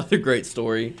to another great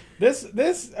story. This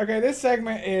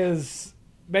segment is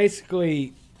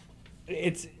basically,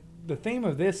 it's the theme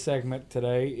of this segment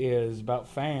today is about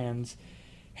fans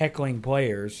heckling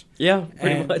players. Yeah,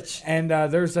 pretty much. And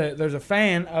there's a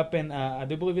fan up in I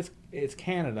do believe it's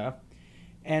Canada,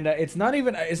 and it's not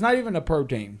even a pro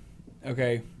team.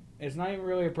 Okay, it's not even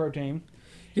really a pro team.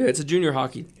 Yeah, it's a junior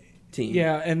hockey team.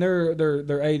 Yeah, and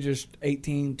their age is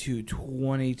 18 to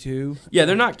 22. Yeah,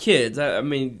 they're not kids. I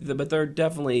mean, but they're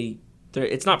definitely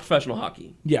it's not professional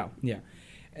hockey. Yeah.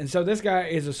 And so this guy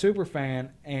is a super fan,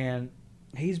 and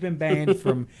he's been banned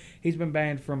from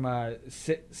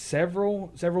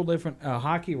several different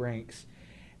hockey rinks,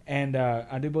 and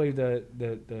I do believe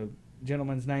the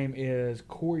gentleman's name is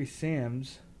Corey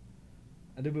Sims.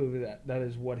 I do believe that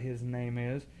is what his name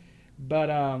is, but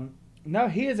no,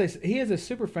 he is a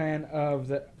super fan of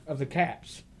the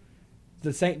Caps,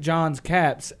 the St. John's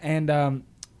Caps, and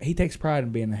he takes pride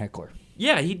in being a heckler.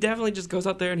 Yeah, he definitely just goes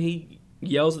out there and he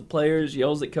yells at players,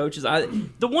 yells at coaches.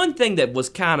 The one thing that was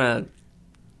kind of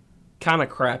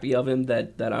crappy of him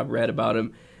that I read about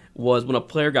him was when a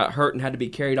player got hurt and had to be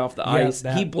carried off the ice.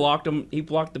 He blocked him. He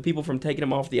blocked the people from taking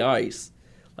him off the ice.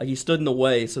 Like, he stood in the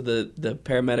way so the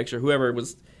paramedics or whoever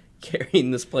was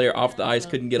carrying this player off the ice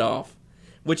couldn't get off.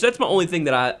 Which, that's my only thing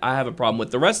that I have a problem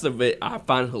with. The rest of it I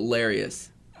find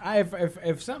hilarious.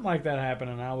 If something like that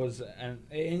happened and I was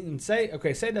and say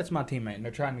that's my teammate and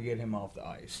they're trying to get him off the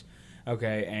ice,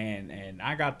 okay, and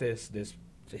I got this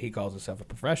he calls himself a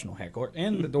professional heckler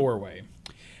in the doorway.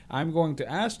 I'm going to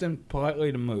ask them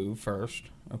politely to move first,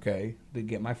 okay, to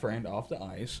get my friend off the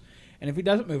ice. And if he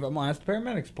doesn't move, I'm going to ask the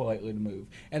paramedics politely to move.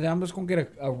 And then I'm just going to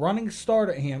get a running start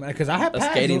at him, because I have a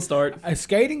skating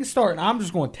start, and I'm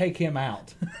just going to take him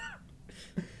out.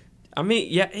 I mean,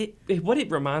 yeah, what it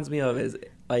reminds me of is,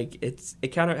 like,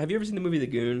 it kind of. Have you ever seen the movie The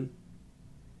Goon?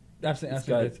 I've seen bits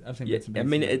and bits. I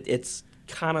mean, it's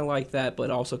kind of like that, but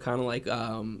also kind of like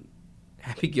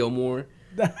Happy Gilmore.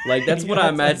 Like, that's what I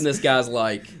imagine this guy's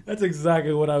like. That's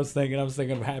exactly what I was thinking. I was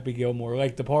thinking of Happy Gilmore,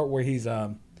 like the part where he's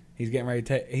getting ready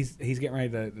to he's getting ready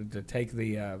to take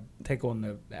on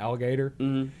the alligator,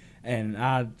 and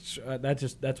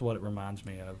that's what it reminds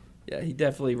me of. Yeah, he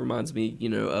definitely reminds me,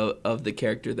 of the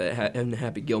character that in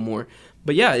Happy Gilmore.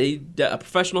 But yeah, a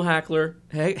professional heckler,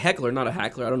 not a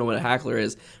hackler. I don't know what a hackler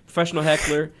is. Professional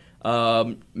heckler,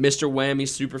 Mr. Whammy,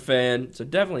 super fan. So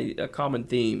definitely a common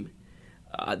theme.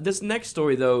 This next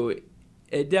story, though,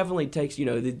 it definitely takes,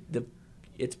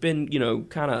 it's been,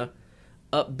 kind of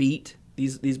upbeat.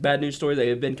 These bad news stories, they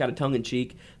have been kind of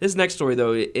tongue-in-cheek. This next story,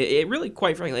 though, it really,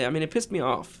 quite frankly, I mean, it pissed me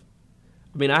off.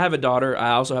 I mean, I have a daughter.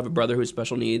 I also have a brother who has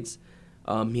special needs.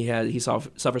 He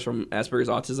suffers from Asperger's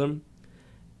autism.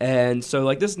 And so,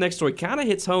 like, this next story kind of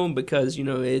hits home because,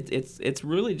 it's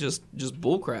really just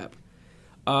bullcrap.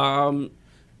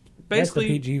 Basically, that's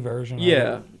the PG version.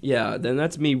 Yeah, yeah. Then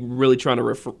that's me really trying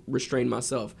to restrain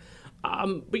myself.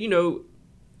 But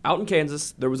out in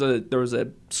Kansas, there was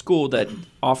a school that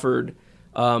offered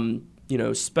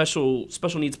special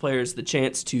needs players the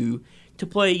chance to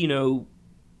play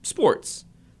sports.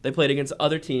 They played against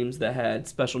other teams that had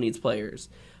special needs players.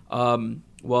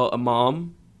 Well, a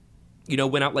mom,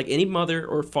 went out, like any mother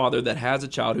or father that has a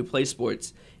child who plays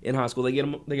sports in high school. They get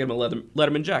him a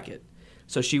Letterman jacket.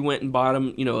 So she went and bought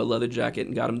him, a leather jacket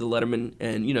and got him the Letterman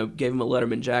and, gave him a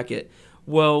Letterman jacket.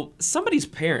 Well, somebody's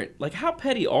parent, like, how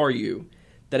petty are you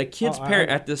that a kid's parent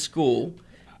at this school...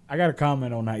 I got a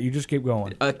comment on that. You just keep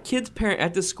going. A kid's parent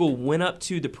at this school went up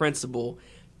to the principal,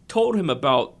 told him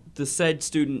about the said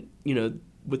student,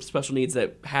 with special needs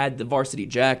that had the varsity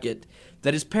jacket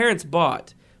that his parents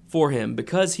bought for him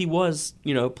because he was,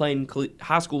 playing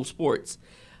high school sports.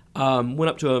 Went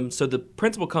up to him. So the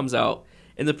principal comes out.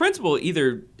 And the principal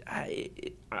either, I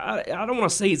don't want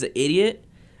to say he's an idiot,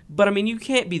 but I mean, you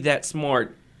can't be that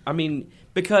smart. I mean,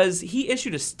 because he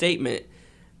issued a statement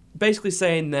basically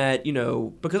saying that,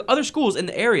 because other schools in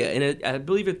the area, and I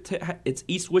believe it's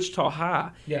East Wichita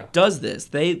High, does this.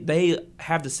 They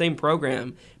have the same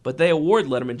program, but they award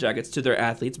Letterman jackets to their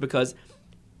athletes because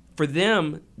for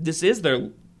them, this is their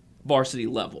varsity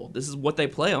level. This is what they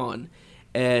play on.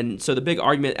 And so the big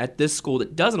argument at this school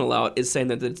that doesn't allow it is saying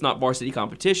that it's not varsity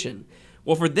competition.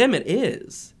 Well, for them it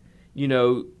is.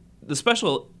 The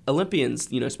Special Olympians,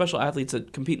 special athletes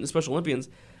that compete in the Special Olympians,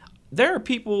 there are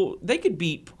people, they could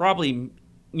beat probably,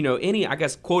 any, I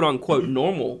guess, quote-unquote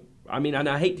normal. I mean, and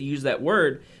I hate to use that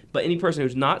word, but any person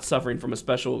who's not suffering from a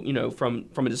special, from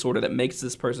a disorder that makes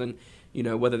this person,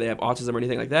 whether they have autism or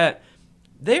anything like that,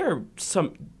 they're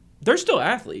still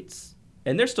athletes,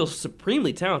 and they're still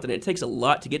supremely talented, and it takes a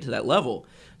lot to get to that level.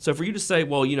 So for you to say,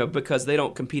 well, because they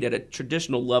don't compete at a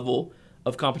traditional level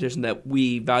of competition that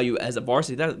we value as a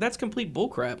varsity, that's complete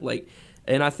bullcrap.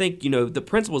 And I think, the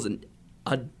principal's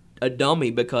a dummy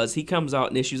because he comes out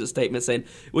and issues a statement saying,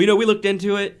 well, we looked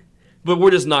into it, but we're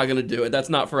just not going to do it. That's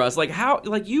not for us.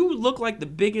 You look like the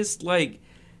biggest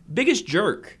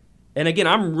jerk. And again,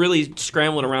 I'm really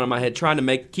scrambling around in my head trying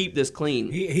to keep this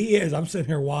clean. He is. I'm sitting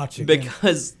here watching.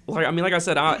 Because, like I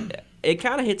said, it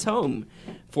kind of hits home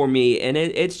for me, and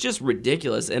it's just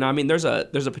ridiculous. And I mean, there's a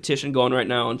petition going right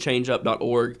now on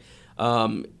changeup.org.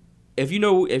 If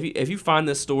you find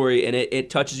this story and it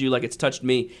touches you like it's touched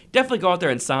me, definitely go out there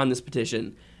and sign this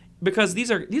petition, because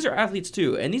these are athletes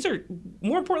too, and these are,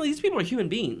 more importantly, these people are human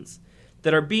beings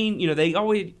that are being, they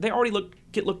already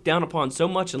get looked down upon so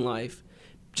much in life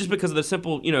just because of the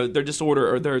simple, their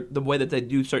disorder or the way that they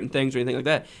do certain things or anything like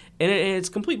that, and it's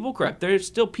complete bullcrap. They're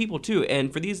still people too,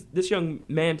 and for this young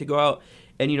man to go out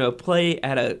and play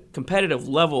at a competitive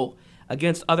level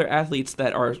against other athletes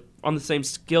that are on the same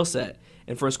skill set.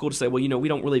 And for a school to say, well, we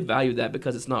don't really value that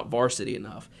because it's not varsity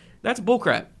enough. That's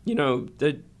bullcrap.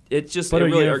 It's just, it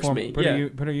really irks me. Put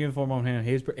a uniform on him.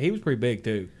 He was pretty big,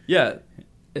 too. Yeah.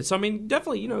 And so, I mean,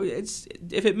 definitely, it's,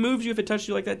 if it moves you, if it touches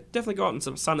you like that, definitely go out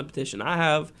and sign the petition.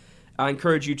 I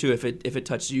encourage you to if it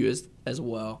touches you as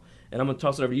well. And I'm going to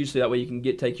toss it over to you so that way you can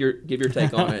give your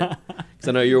take on it. Because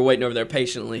I know you were waiting over there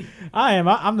patiently. I am.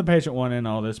 I'm the patient one in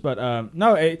all this. But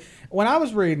when I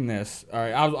was reading this, all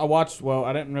right, I watched,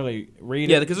 I didn't really read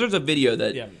it. Yeah, because there's a video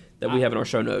that we have in our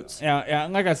show notes. Yeah.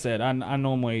 Like I said, I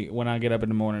normally, when I get up in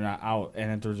the morning,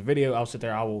 and if there's a video, I'll sit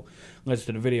there, I will listen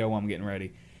to the video while I'm getting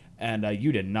ready. And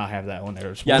you did not have that one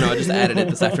there. Yeah, no, I just added it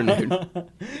this afternoon.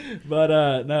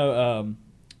 But no,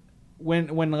 when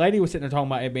the lady was sitting there talking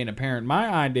about it being a parent, my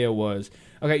idea was,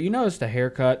 okay, you notice the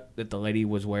haircut that the lady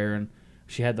was wearing?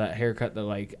 She had that haircut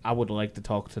that, I would like to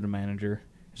talk to the manager.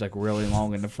 It's, really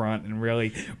long in the front and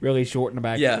really, really short in the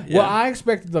back. Yeah. Well, I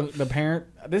expected the parent,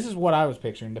 this is what I was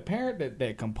picturing. The parent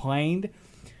that complained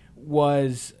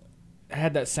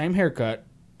had that same haircut,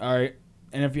 all right?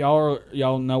 And if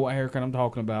y'all know what haircut I'm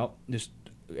talking about,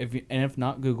 if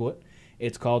not, Google it.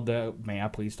 It's called the "May I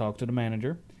Please Talk to the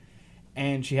Manager,"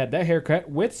 and she had that haircut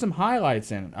with some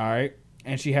highlights in it. All right,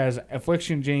 and she has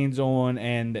Affliction jeans on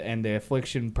and the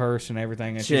Affliction purse and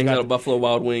everything. And she hangs out at Buffalo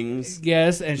Wild Wings.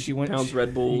 Yes, and she went pounds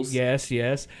Red Bulls. Yes,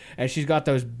 and she's got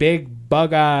those big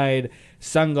bug-eyed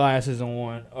sunglasses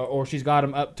on, or she's got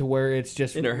them up to where it's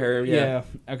just in her hair. Yeah.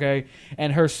 Okay.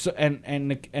 And her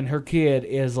and her kid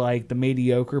is like the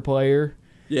mediocre player.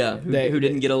 Yeah. Who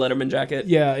didn't get a Letterman jacket?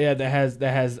 Yeah. That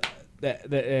has.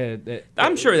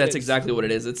 I'm sure that's exactly what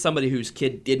it is. It's somebody whose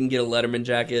kid didn't get a Letterman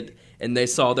jacket, and they're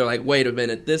like, wait a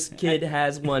minute, this kid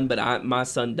has one, but my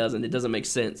son doesn't. It doesn't make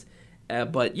sense.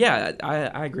 But yeah,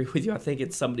 I agree with you. I think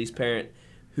it's somebody's parent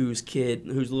whose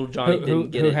little Johnny didn't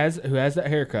get it. Who has that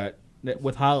haircut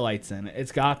with highlights in it.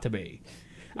 It's got to be.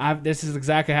 This is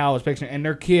exactly how I was picturing it. And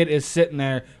their kid is sitting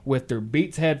there with their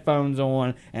Beats headphones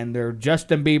on and their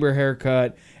Justin Bieber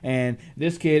haircut, and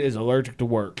this kid is allergic to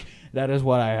work. That is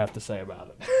what I have to say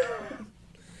about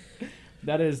it.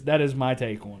 That is my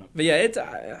take on it. But yeah,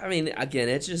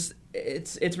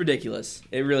 it's ridiculous.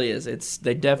 It really is.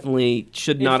 They definitely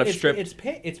should not have stripped. It's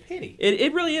pity.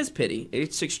 It really is pity.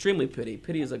 It's extremely pity.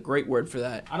 Pity is a great word for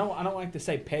that. I don't like to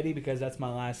say petty because that's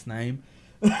my last name.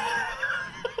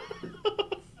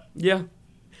 Yeah.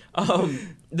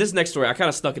 This next story, I kind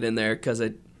of stuck it in there because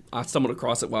I stumbled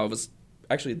across it while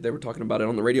they were talking about it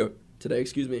on the radio today.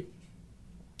 Excuse me.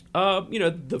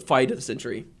 The fight of the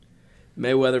century,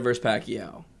 Mayweather versus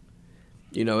Pacquiao.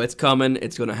 It's coming.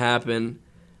 It's going to happen.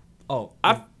 Oh,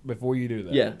 before you do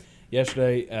that, yeah.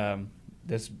 Yesterday,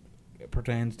 this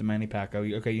pertains to Manny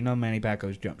Pacquiao. Okay, you know Manny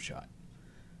Pacquiao's jump shot.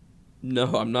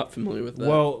 No, I'm not familiar with that.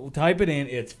 Well, type it in.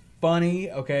 It's funny.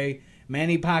 Okay,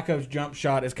 Manny Pacquiao's jump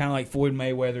shot is kind of like Floyd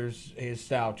Mayweather's his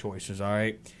style choices. All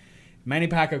right, Manny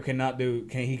Pacquiao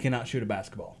cannot shoot a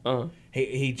basketball. Uh-huh.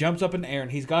 He jumps up in the air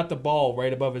and he's got the ball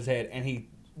right above his head and he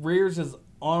rears his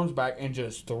arms back and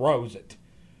just throws it.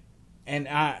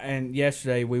 And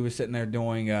yesterday we was sitting there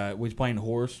doing we was playing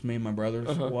horse, me and my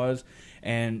brothers was,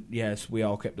 and yes, we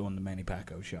all kept doing the Manny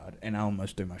Pacquiao shot, and I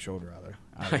almost threw my shoulder out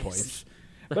of Nice. place.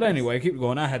 But anyway, keep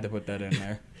going. I had to put that in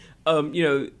there.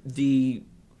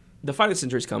 The fight of the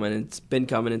century's coming. It's been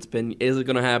coming. Is it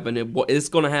going to happen? It's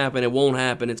going to happen. It won't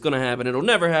happen. It's going to happen. It'll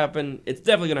never happen. It's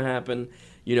definitely going to happen.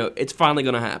 It's finally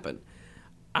going to happen.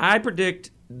 I predict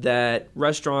that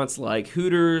restaurants like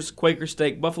Hooters, Quaker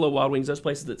Steak, Buffalo Wild Wings, those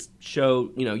places that show,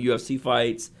 UFC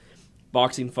fights,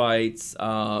 boxing fights,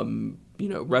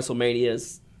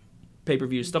 WrestleManias,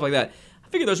 pay-per-views, stuff like that. I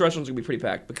figure those restaurants are going to be pretty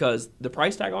packed because the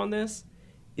price tag on this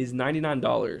is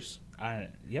 $99.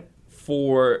 Yep.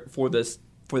 For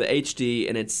the HD,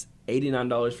 and it's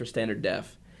 $89 for standard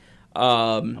def.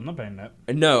 I'm not paying that.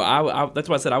 No, I that's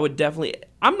why I said I would definitely.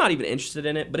 I'm not even interested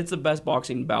in it, but it's the best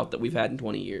boxing bout that we've had in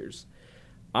 20 years.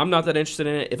 I'm not that interested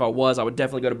in it. If I was, I would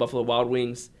definitely go to Buffalo Wild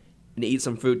Wings and eat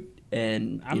some food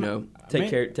and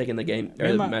taking the game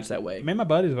or the match that way. Me and my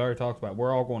buddies have already talked about it.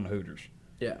 We're all going to Hooters.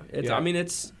 Yeah, you'd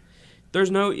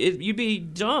be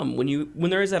dumb when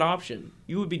there is that option.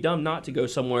 You would be dumb not to go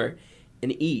somewhere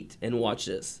and eat and watch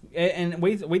this. And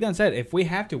we done said if we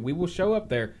have to, we will show up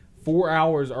there 4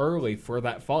 hours early for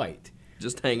that fight.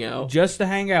 Just hang out. Just to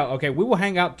hang out. Okay, we will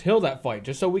hang out till that fight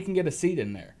just so we can get a seat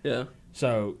in there. Yeah.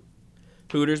 So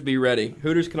Hooters, be ready.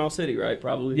 Hooters, Canal City, right?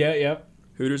 Probably. Yeah, yep.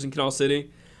 Hooters in Canal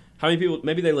City. How many people?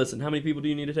 Maybe they listen. How many people do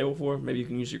you need a table for? Maybe you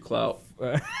can use your clout.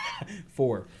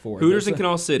 Four. Hooters in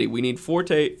Canal City. We need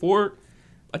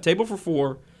a table for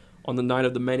 4 on the night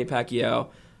of the Manny Pacquiao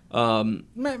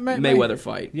Mayweather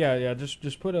fight. Yeah.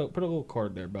 Just put a little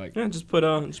card there, buddy. Yeah, just put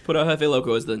a Jefe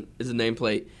Loco as the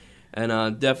nameplate,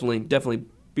 and definitely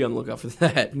be on the lookout for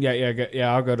that.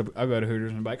 Yeah. I'll go to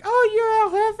Hooters and be like, oh, you're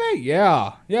El Jefe?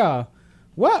 Yeah.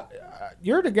 What?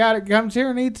 You're the guy that comes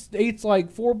here and eats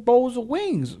like 4 bowls of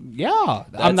wings. Yeah,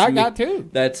 I'm that guy too.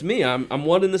 That's me. I'm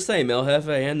one and the same, El Jefe,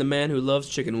 and the man who loves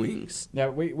chicken wings.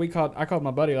 Yeah, I called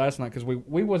my buddy last night because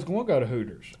we was going to go to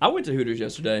Hooters. I went to Hooters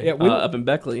yesterday. Yeah, up in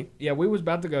Beckley. Yeah, we was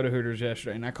about to go to Hooters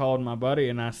yesterday, and I called my buddy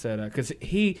and I said because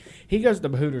he goes to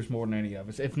Hooters more than any of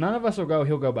us. If none of us will go,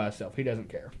 he'll go by himself. He doesn't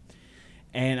care.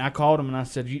 And I called him and I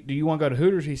said, "Do you want to go to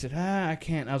Hooters?" He said, I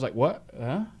can't. I was like, "What?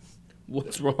 Huh?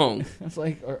 What's wrong?" I was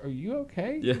like, are you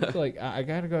okay? Yeah. He's like, I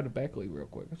got to go to Beckley real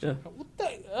quick. I was Yeah.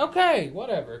 like, okay,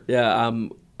 whatever. Yeah,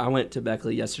 I went to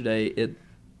Beckley yesterday.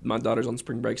 My daughter's on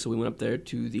spring break, so we went up there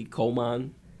to the coal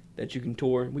mine that you can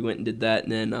tour. We went and did that,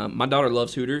 and then my daughter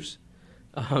loves Hooters.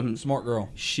 Smart girl.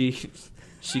 She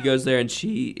goes there, and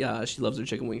she loves their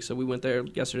chicken wings. So we went there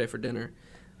yesterday for dinner,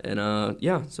 and I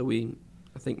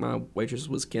think my waitress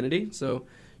was Kennedy. So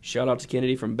shout out to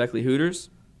Kennedy from Beckley Hooters.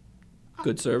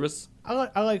 Good service.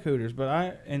 I like Hooters,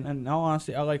 but in all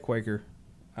honesty, I like Quaker.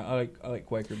 I like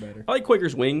Quaker better. I like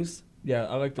Quaker's wings. Yeah,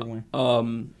 I like the wing.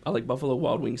 I like Buffalo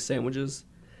Wild Wings sandwiches.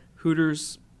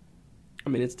 Hooters, I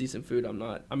mean, it's decent food. I'm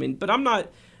not.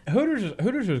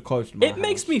 Hooters is close to my It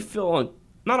makes me feel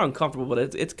not uncomfortable, but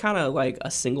it's kind of like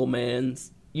a single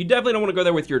man's. You definitely don't want to go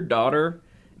there with your daughter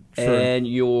and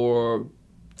your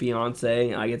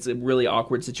fiance. Like, it's really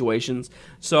awkward situations.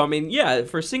 So I mean, yeah,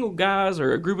 for single guys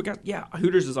or a group of guys, yeah,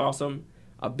 Hooters is awesome.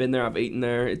 I've been there, I've eaten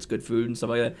there. It's good food and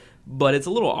stuff like that. But it's a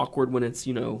little awkward when it's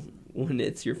when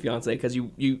it's your fiance because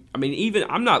I mean, even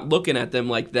I'm not looking at them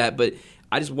like that, but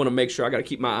I just want to make sure I got to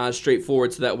keep my eyes straight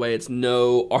forward so that way it's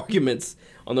no arguments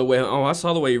on the way. Oh, I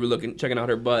saw the way you were checking out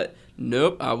her butt.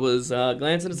 Nope, I was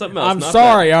glancing at something else. I'm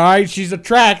sorry, all right? She's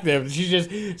attractive.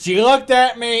 She looked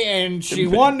at me and she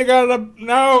wanted to go to the...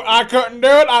 No, I couldn't do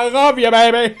it. I love you,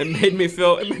 baby. It made me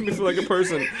feel like a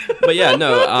person. But yeah,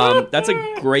 no, that's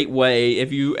a great way.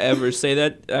 If you ever say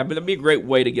that, that'd be a great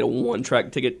way to get a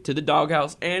 1-track ticket to the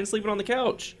doghouse and sleeping on the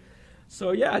couch.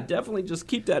 So yeah, definitely just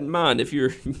keep that in mind if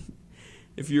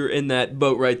you're in that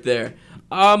boat right there.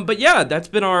 But yeah, that's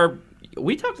been our...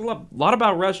 We talked a lot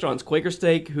about restaurants: Quaker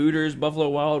Steak, Hooters, Buffalo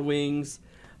Wild Wings.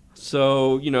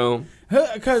 So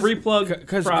free plug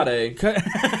Friday.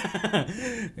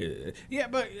 Yeah,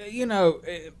 but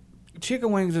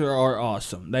chicken wings are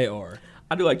awesome. They are.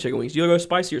 I do like chicken wings. Do you go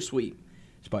spicy or sweet?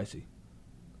 Spicy.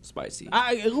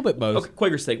 A little bit both. Okay,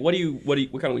 Quaker Steak. What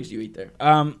kind of wings do you eat there?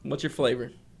 What's your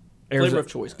flavor? Flavor of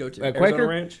choice. Go to Quaker Arizona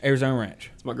Ranch. Arizona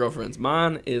Ranch. It's my girlfriend's.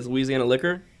 Mine is Louisiana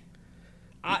Liquor.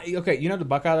 Okay, you know the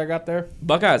Buckeye they got there?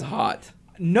 Buckeye's hot.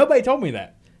 Nobody told me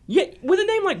that. Yeah, with a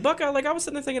name like Buckeye, like I was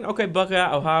sitting there thinking, okay,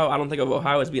 Buckeye, Ohio. I don't think of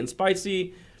Ohio as being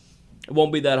spicy. It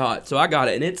won't be that hot, so I got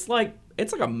it, and it's like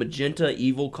a magenta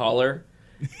evil color,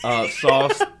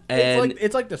 sauce, and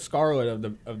It's like the scarlet of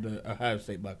the Ohio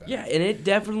State Buckeyes. yeah, and it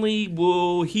definitely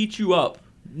will heat you up.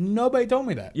 Nobody told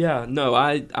me that. Yeah, no,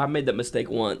 I made that mistake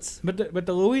once. But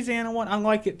the Louisiana one, I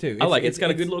like it too. I like it. It's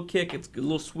got a good little kick. It's a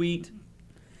little sweet,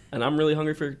 and I'm really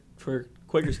hungry for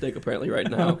Quaker steak apparently right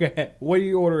now. Okay, what do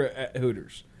you order at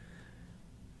Hooters?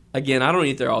 Again, I don't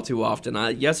eat there all too often.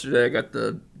 Yesterday I got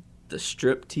the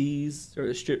strip tease or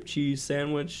the strip cheese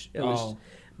sandwich.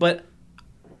 But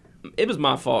it was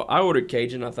my fault. I ordered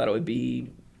Cajun. I thought it would be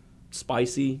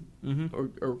spicy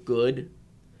or good.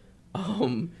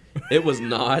 It was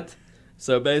not.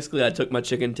 So basically, I took my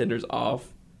chicken tenders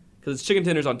off because it's chicken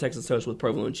tenders on Texas toast with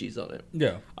provolone cheese on it.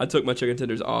 Yeah. I took my chicken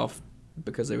tenders off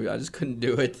because I just couldn't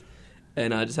do it,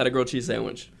 and I just had a grilled cheese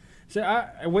sandwich. So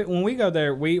when we go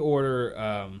there, we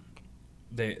order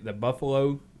the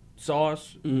buffalo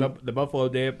sauce, the buffalo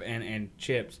dip, and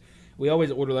chips. We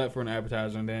always order that for an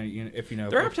appetizer, and then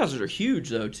Their appetizers are huge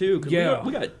though too. Cause Yeah.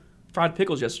 we got fried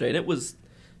pickles yesterday, and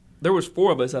there was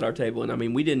 4 of us at our table, and I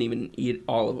mean we didn't even eat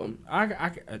all of them.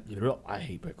 I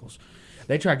hate pickles.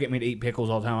 They try to get me to eat pickles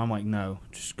all the time. I'm like, no,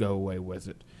 just go away with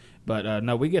it. But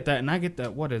no, we get that, and I get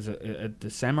that. What is it? The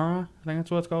Samurai? I think that's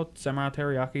what it's called. Samurai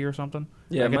teriyaki or something.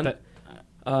 Yeah, I get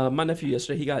that. My nephew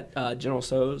yesterday he got General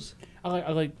Tso's.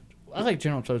 I like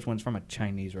General Tso's ones from a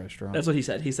Chinese restaurant. That's what he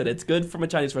said. He said it's good from a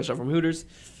Chinese restaurant from Hooters.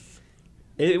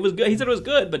 It was good. He said it was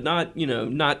good, but not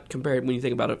compared when you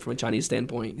think about it from a Chinese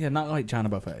standpoint. Yeah, not like China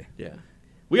buffet. Yeah,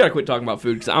 we gotta quit talking about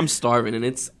food because I'm starving, and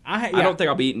I yeah. don't think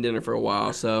I'll be eating dinner for a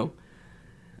while. So,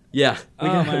 yeah,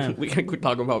 man. we gotta quit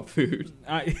talking about food.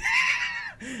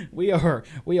 We are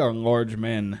large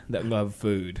men that love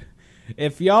food.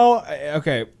 If y'all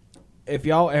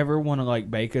ever want to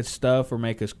like bake us stuff or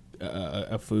make us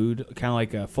a food, kind of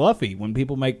like a Fluffy, when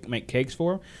people make cakes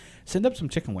for them, send up some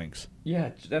chicken wings.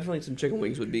 Yeah, definitely some chicken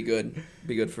wings would be good.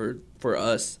 Be good for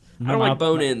us. I My don't like mouth-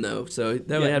 bone in though, so it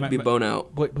definitely have to be bone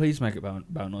out. Please make it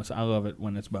boneless. I love it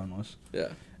when it's boneless. Yeah.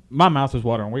 My mouth is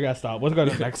watering. We gotta stop. Let's go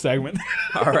to the next segment.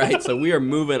 All right, so we are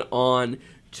moving on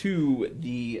to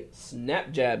the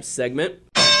Snap Jab segment.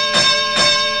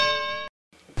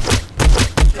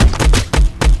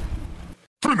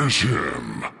 Finish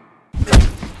him.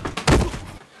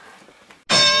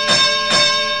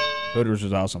 Hooters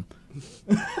is awesome.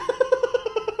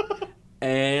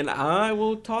 And I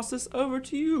will toss this over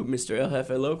to you, Mr. El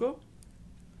Jefe Loco,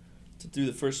 to do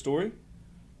the first story.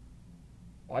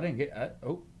 Oh, I didn't get.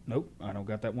 Nope. I don't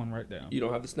got that one right down. You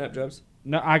don't have the Snap Jabs?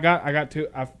 No, I got two.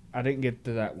 I didn't get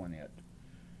to that one yet.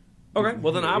 Okay,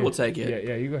 well then I will take it.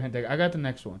 Yeah. You go ahead and take it. I got the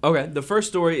next one. Okay, the first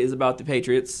story is about the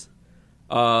Patriots.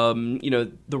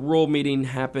 The rule meeting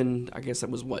happened, I guess that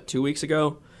was 2 weeks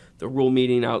ago? The rule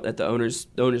meeting out at the owners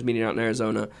meeting out in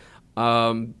Arizona.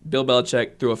 Bill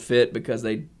Belichick threw a fit because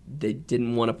they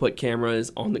didn't want to put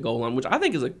cameras on the goal line, which I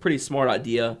think is a pretty smart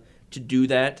idea to do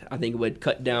that. I think it would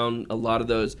cut down a lot of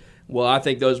those. Well, I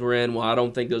think those were in. Well, I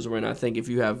don't think those were in. I think if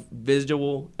you have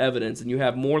visual evidence and you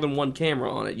have more than one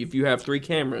camera on it, if you have 3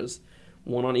 cameras,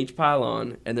 one on each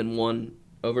pylon and then one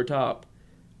over top,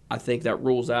 I think that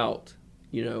rules out,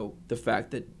 the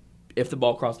fact that if the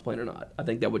ball crossed the plane or not. I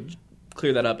think that would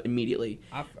clear that up immediately.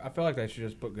 I feel like they should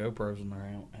just put GoPros in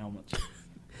their helmets.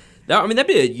 That'd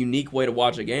be a unique way to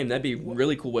watch a game. That'd be a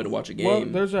really cool way to watch a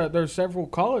game. Well, there's several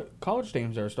college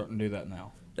teams that are starting to do that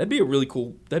now. That'd be really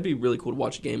cool to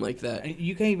watch a game like that. And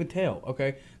you can't even tell.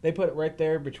 Okay, they put it right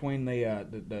there between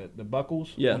the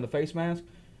buckles on the face mask.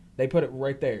 They put it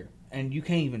right there, and you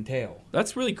can't even tell.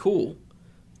 That's really cool.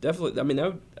 Definitely. I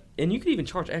mean, and you could even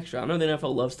charge extra. I know the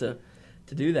NFL loves to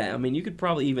do that. I mean, you could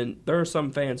probably even. There are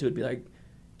some fans who would be like,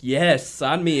 "Yes,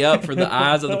 sign me up for the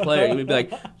eyes of the player." And we'd be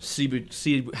like,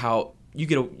 "See how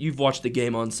you've watched the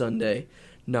game on Sunday.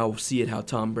 Now see it how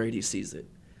Tom Brady sees it."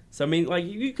 So I mean, like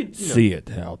you could see it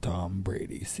how Tom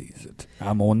Brady sees it.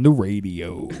 I'm on the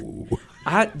radio.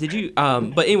 But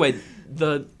anyway,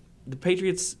 the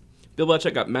Patriots. Bill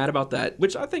Belichick got mad about that,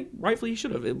 which I think rightfully he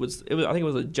should have. I think it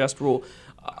was a just rule.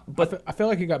 But I feel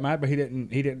like he got mad, but he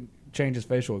didn't change his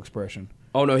facial expression.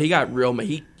 Oh no, he got real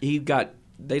mad.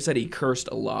 They said he cursed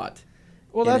a lot.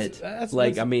 Well, that's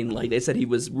they said he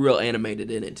was real animated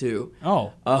in it too.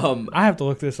 Oh, I have to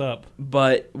look this up.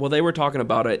 But they were talking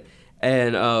about it,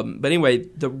 and but anyway,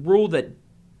 the rule that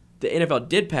the NFL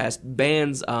did pass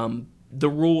bans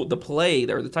the play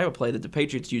or the type of play that the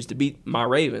Patriots used to beat my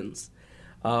Ravens.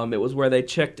 It was where they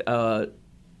checked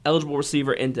eligible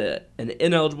receiver into an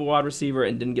ineligible wide receiver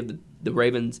and didn't give the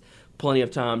Ravens plenty of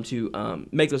time to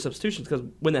make those substitutions, because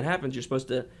when that happens, you're supposed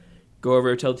to go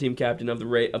over, tell the team captain of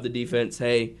the defense,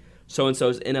 hey, so and so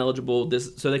is ineligible,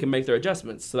 so they can make their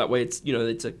adjustments. So that way, it's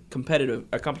it's a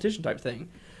competition type thing.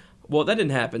 Well, that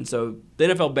didn't happen. So the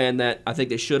NFL banned that. I think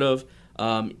they should have.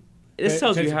 This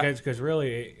tells you how. Because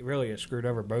really it screwed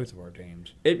over both of our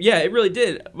teams. It really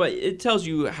did. But it tells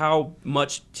you how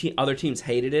much other teams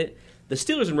hated it. The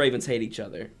Steelers and Ravens hate each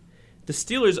other. The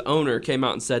Steelers owner came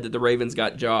out and said that the Ravens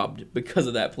got jobbed because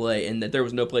of that play and that there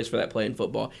was no place for that play in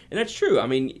football. And that's true. I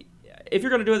mean, if you're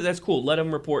going to do it, that's cool. Let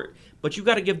them report. But you've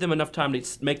got to give them enough time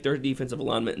to make their defensive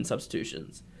alignment and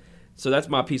substitutions. So that's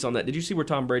my piece on that. Did you see where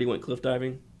Tom Brady went cliff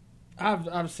diving?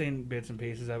 I've seen bits and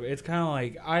pieces of it. It's kind of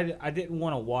like I didn't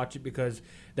want to watch it because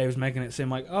they was making it seem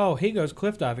like, oh, he goes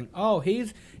cliff diving. Oh,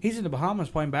 he's in the Bahamas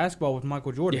playing basketball with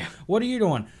Michael Jordan. Yeah. What are you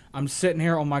doing? I'm sitting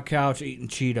here on my couch eating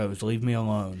Cheetos. Leave me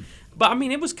alone. But, I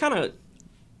mean, it was kind of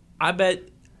 – I bet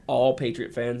all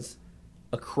Patriot fans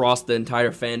across the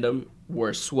entire fandom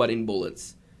were sweating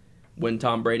bullets when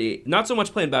Tom Brady – not so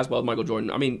much playing basketball with Michael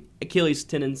Jordan. I mean, Achilles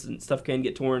tendons and stuff can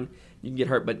get torn. You can get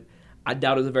hurt, but I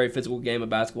doubt it was a very physical game of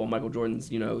basketball. Michael Jordan's,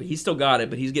 he's still got it,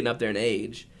 but he's getting up there in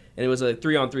age. And it was a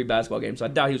 3-on-3 basketball game, so I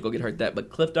doubt he was going to get hurt that. But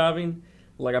cliff diving,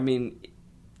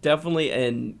 definitely –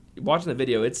 and – watching the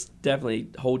video, it's definitely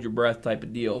hold your breath type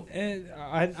of deal. And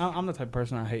I'm the type of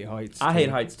person I hate heights. I hate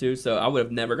heights too, so I would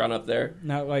have never gone up there.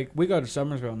 No, like we go to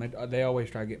Summersville and they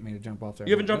always try to get me to jump off there.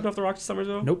 You haven't jumped off the rocks at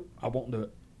Summersville? Nope, I won't do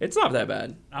it. It's not that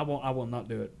bad. I will not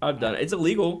do it. I've done it. It's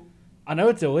illegal. I know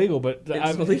it's illegal, but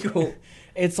It's illegal.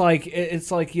 It's like there's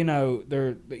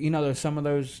some of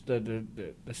those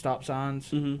the stop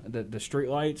signs, the street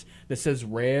lights that says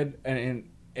red and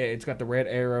it's got the red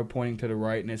arrow pointing to the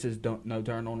right, and it says no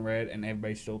turn on red, and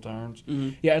everybody still turns. Mm-hmm.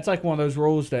 Yeah, it's like one of those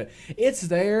rules that it's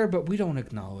there, but we don't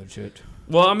acknowledge it.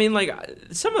 Well, I mean,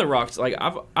 some of the rocks,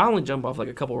 I only jump off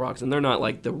a couple rocks, and they're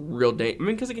not the real danger. I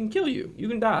mean, because it can kill you. You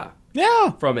can die.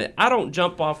 Yeah. From it. I don't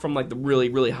jump off from the really,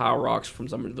 really high rocks from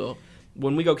Summersville.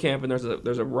 When we go camping, there's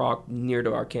a rock near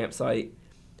to our campsite.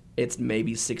 It's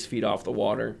maybe 6 feet off the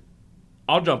water.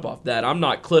 I'll jump off that. I'm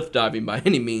not cliff diving by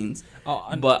any means,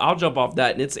 but I'll jump off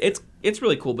that, and it's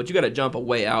really cool. But you got to jump a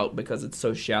way out because it's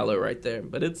so shallow right there.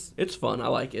 But it's fun. I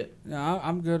like it. Yeah,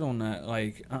 I'm good on that.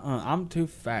 I'm too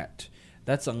fat.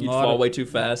 That's a You'd lot. fall way too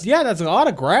fast. Yeah, that's a lot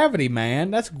of gravity,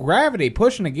 man. That's gravity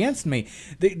pushing against me.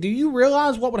 Do you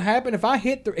realize what would happen if I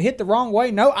hit the wrong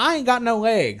way? No, I ain't got no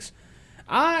legs.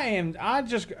 I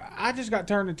just got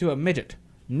turned into a midget.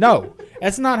 No,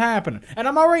 that's not happening. And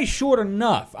I'm already short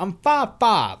enough. I'm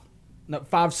 5'5", no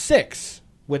 5'6",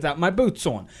 without my boots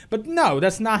on. But no,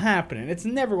 that's not happening. It's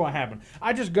never going to happen.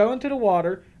 I just go into the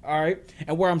water, all right,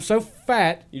 and where I'm so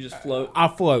fat, you just float. I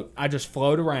float. I just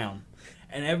float around,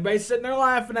 and everybody's sitting there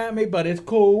laughing at me, but it's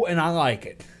cool and I like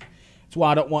it.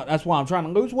 That's why I'm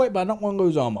trying to lose weight, but I don't want to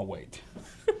lose all my weight.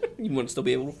 You want to still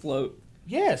be able to float.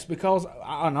 Yes, because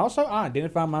and also I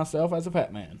identify myself as a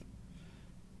fat man.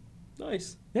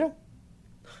 Nice. Yeah.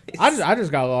 Nice. I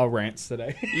just got a lot of rants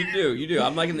today. You do.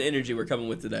 I'm liking the energy we're coming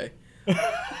with today.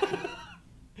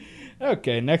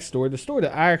 Okay, next story. The story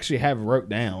that I actually have wrote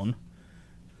down.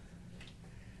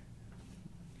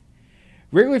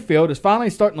 Wrigley Field is finally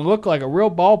starting to look like a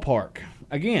real ballpark.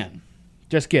 Again.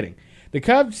 Just kidding. The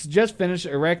Cubs just finished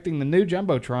erecting the new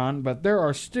Jumbotron, but there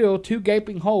are still 2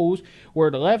 gaping holes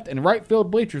where the left and right field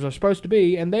bleachers are supposed to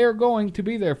be, and they are going to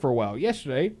be there for a while.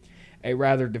 Yesterday, a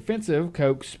rather defensive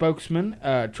Coke spokesman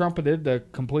trumpeted the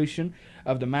completion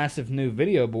of the massive new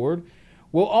video board,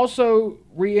 while also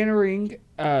reiterating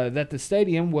that the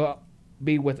stadium will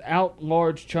be without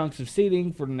large chunks of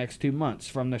seating for the next 2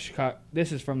 months.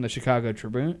 This is from the Chicago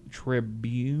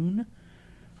Tribune.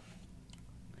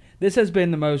 This has been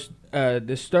the most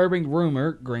disturbing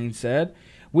rumor, Green said.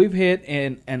 We've hit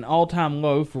an all-time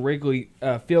low for Wrigley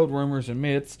Field rumors and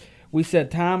myths. We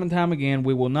said time and time again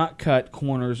we will not cut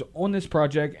corners on this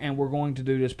project, and we're going to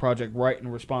do this project right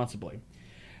and responsibly.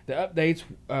 The updates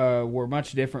were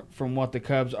much different from what the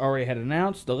Cubs already had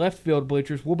announced. The left field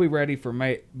bleachers will be ready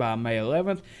by May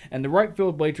 11th, and the right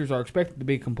field bleachers are expected to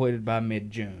be completed by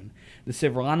mid-June. The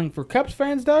silver lining for Cubs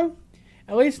fans, though?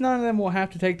 At least none of them will have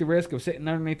to take the risk of sitting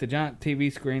underneath the giant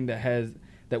TV screen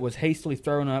that was hastily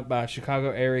thrown up by a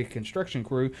Chicago area construction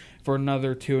crew for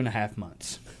another 2.5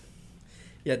 months.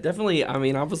 Yeah, definitely. I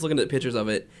mean, I was looking at pictures of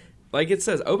it. Like it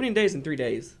says, opening days in 3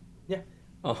 days. Yeah.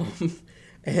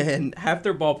 And half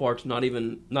their ballparks not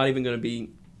even going to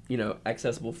be,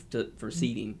 accessible for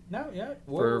seating. No, yeah.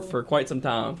 For quite some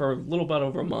time, for a little bit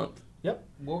over a month. Yep.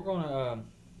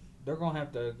 They're gonna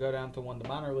have to go down to one of the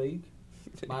minor league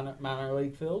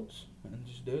fields and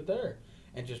just do it there,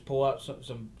 and just pull out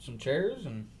some chairs,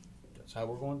 and that's how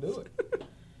we're going to do it.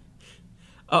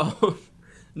 Oh,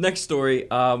 next story.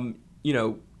 Conor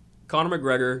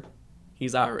McGregor,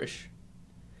 he's Irish.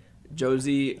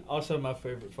 Josie, Also my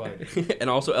favorite fighter. and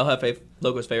also El Jefe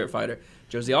Loco's favorite fighter.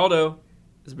 Josie Aldo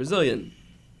is Brazilian.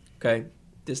 Okay,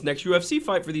 this next UFC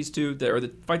fight for these two,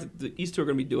 the fight that these two are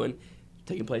going to be doing,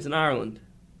 taking place in Ireland.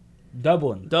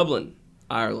 Dublin,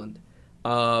 Ireland.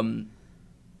 So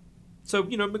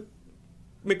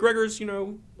McGregor's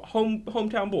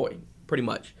hometown boy, pretty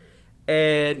much,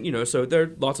 and so there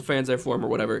are lots of fans there for him or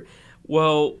whatever.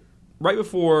 Well, right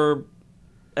before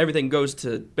everything goes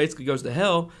to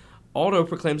hell, Aldo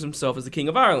proclaims himself as the King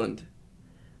of Ireland.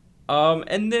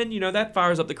 And then that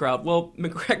fires up the crowd. Well,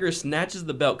 McGregor snatches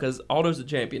the belt because Aldo's the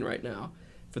champion right now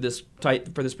for this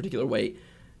particular weight.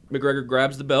 McGregor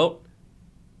grabs the belt,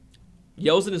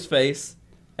 yells in his face,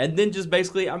 and then just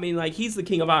basically, he's the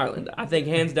King of Ireland. I think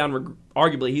hands down,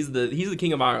 arguably, he's the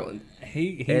King of Ireland.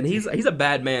 He's a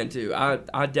bad man too.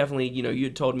 I definitely, you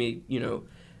had told me,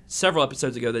 several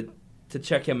episodes ago that to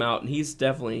check him out, and he's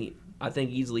definitely, I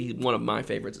think, easily one of my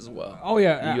favorites as well. Oh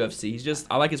yeah, in UFC.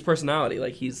 I like his personality.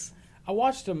 I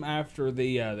watched him after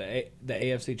the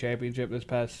AFC Championship this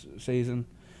past season,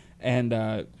 and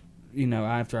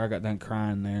after I got done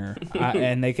crying there,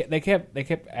 and they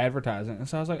kept advertising, and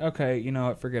so I was like, okay, you know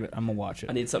what, forget it, I'm gonna watch it.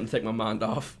 I need something to take my mind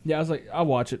off. Yeah, I was like, I'll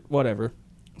watch it, whatever.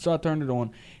 So I turned it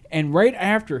on, and right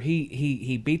after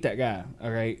he beat that guy,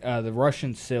 okay, the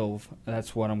Russian Silv,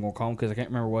 that's what I'm gonna call him because I can't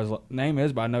remember what his name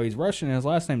is, but I know he's Russian and his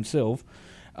last name's Silv.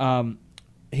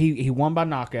 He won by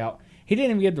knockout. He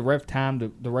didn't even give the ref time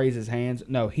to raise his hands.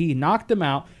 No, he knocked him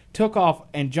out, took off,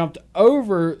 and jumped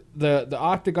over the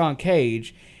octagon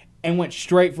cage, and went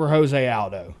straight for Jose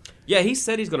Aldo. Yeah, he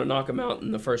said he's going to knock him out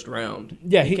in the first round.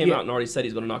 Yeah, he came out and already said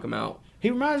he's going to knock him out. He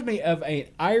reminds me of an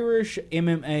Irish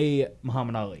MMA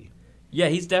Muhammad Ali. Yeah,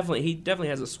 he definitely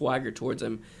has a swagger towards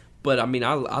him. But I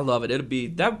love it. It'll be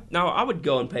that. Now I would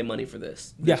go and pay money for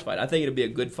this fight. I think it'd be a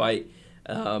good fight.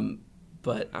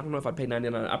 But I don't know if I'd pay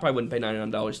 $99. I probably wouldn't pay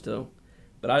 $99 still.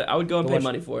 But I would go and pay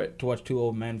money for it. To watch two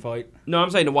old men fight? No,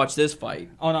 I'm saying to watch this fight.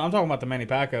 Oh no, I'm talking about the Manny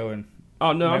Pacquiao and.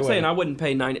 Oh no, I'm saying I wouldn't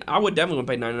pay I would definitely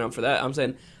pay $99 for that. I'm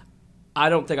saying I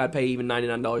don't think I'd pay even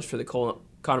 $99 for the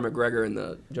Conor McGregor and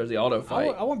the Jose Aldo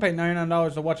fight. I wouldn't pay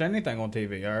 $99 to watch anything on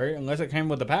TV, all right? Unless it came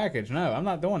with the package. No, I'm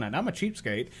not doing that. I'm a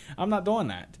cheapskate. I'm not doing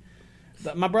that.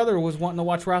 My brother was wanting to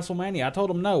watch WrestleMania. I told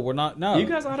him no, we're not. No, you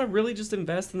guys ought to really just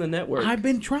invest in the network. I've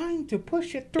been trying to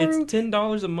push it through. It's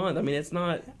 $10 a month. It's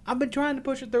not. I've been trying to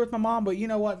push it through with my mom, but you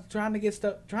know what? Trying to get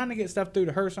stuff through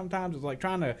to her sometimes is like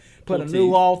trying to put a new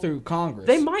law through Congress.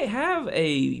 They might have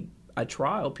a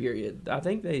trial period. I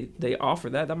think they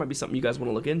offer that. That might be something you guys want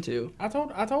to look into. I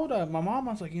told my mom,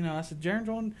 I was like, I said, Jared's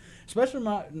on, especially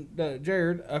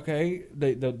Jared, okay,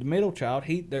 the middle child,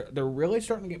 they're really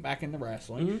starting to get back into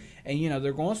wrestling, and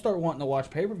they're going to start wanting to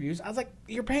watch pay-per-views. I was like,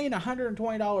 you're paying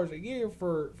 $120 a year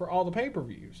for all the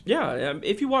pay-per-views. Yeah,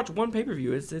 if you watch one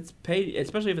pay-per-view, it's paid,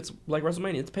 especially if it's like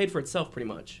WrestleMania, it's paid for itself pretty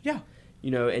much. Yeah.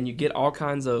 And you get all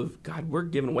kinds of, God, we're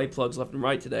giving away plugs left and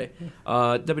right today.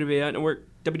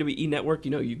 WWE Network,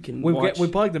 you can watch. We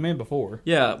plugged them in before.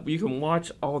 Yeah, you can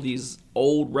watch all these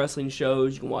old wrestling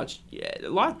shows. You can watch a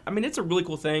lot. It's a really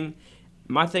cool thing.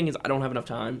 My thing is I don't have enough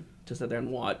time to sit there and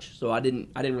watch, so I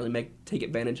didn't really take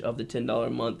advantage of the $10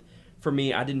 a month. For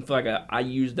me, I didn't feel like I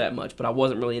used that much, but I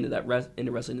wasn't really into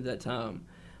wrestling at that time.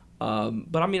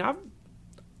 But I'm not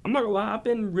gonna lie, I've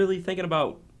been really thinking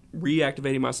about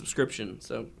reactivating my subscription,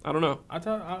 so I don't know. Like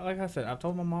I said, I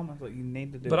told my mom, I was like, you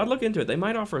need to do it. But I'd look into it. They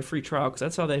might offer a free trial because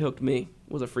that's how they hooked me,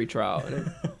 was a free trial.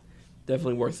 And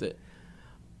definitely worth it.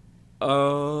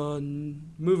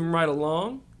 Moving right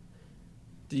along.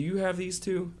 Do you have these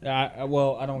two? I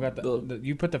don't got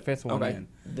you put the fifth one in.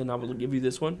 Then I will give you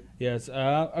this one. Yes.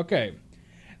 Okay.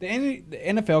 The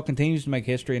NFL continues to make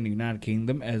history in the United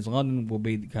Kingdom as London will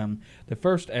become the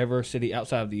first ever city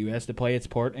outside of the U.S. to play its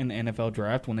part in the NFL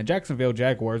draft when the Jacksonville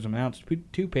Jaguars announced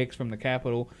 2 picks from the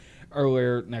capital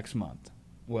earlier next month.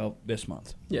 Well, this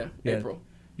month. Yeah, April.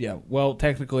 Yeah, well,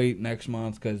 technically next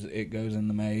month because it goes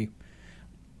into May.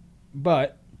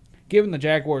 But given the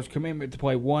Jaguars' commitment to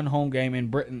play one home game in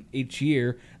Britain each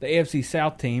year, the AFC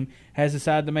South team has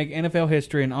decided to make NFL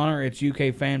history and honor its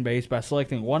UK fan base by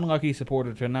selecting one lucky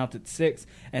supporter to announce its 6th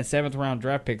and 7th round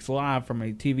draft picks live from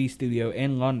a TV studio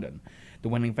in London. The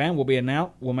winning fan will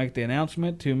make the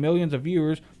announcement to millions of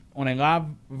viewers on a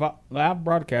live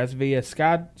broadcast via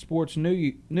Sky Sports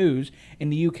News in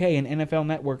the UK and NFL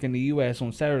Network in the US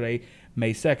on Saturday,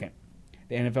 May 2nd.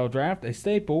 The NFL Draft, a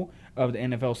staple of the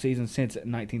NFL season since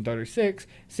 1936,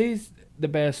 sees the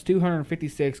best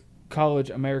 256 college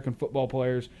American football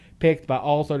players picked by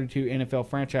all 32 NFL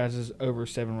franchises over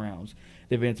 7 rounds.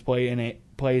 The event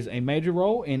plays a major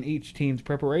role in each team's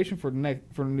preparation for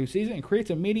the new season and creates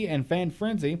a media and fan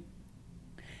frenzy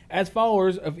As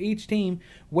followers of each team,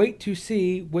 wait to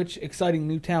see which exciting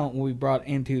new talent will be brought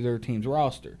into their team's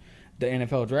roster. The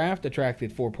NFL Draft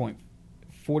attracted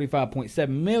 45.7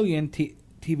 million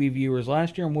TV viewers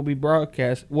last year and will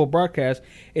broadcast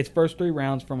its first 3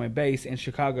 rounds from a base in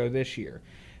Chicago this year.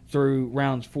 Through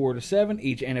rounds 4 to 7,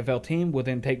 each NFL team will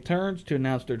then take turns to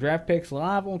announce their draft picks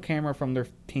live on camera from their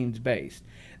team's base.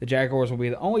 The Jaguars will be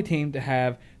the only team to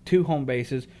have 2 home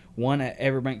bases, one at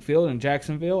Everbank Field in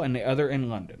Jacksonville and the other in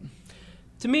London.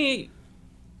 To me,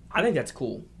 I think that's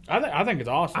cool. I think it's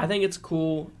awesome. I think it's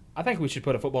cool. I think we should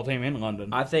put a football team in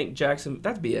London. I think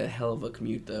that'd be a hell of a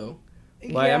commute, though.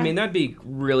 Yeah. I mean, that'd be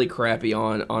really crappy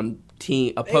on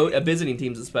visiting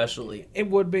teams, especially. It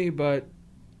would be, but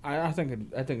I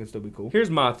think it'd still be cool. Here's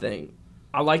my thing.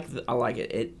 I like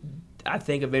it. I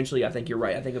think you're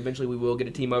right. I think eventually we will get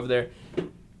a team over there.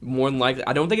 More than likely,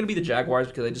 I don't think it'll be the Jaguars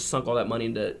because they just sunk all that money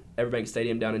into Everbank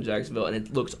Stadium down in Jacksonville, and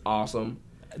it looks awesome.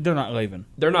 They're not leaving.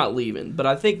 They're not leaving, but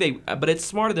I think but it's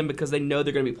smart of them because they know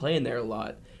they're going to be playing there a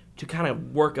lot to kind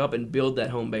of work up and build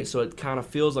that home base, so it kind of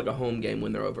feels like a home game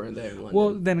when they're over in there in London.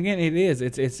 Well, then again, it is.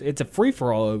 It's a free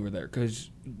for all over there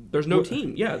because there's no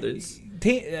team. Yeah, there's.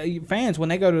 Fans when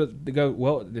they go to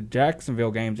the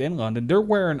Jacksonville games in London, they're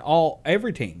wearing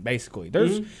every team basically.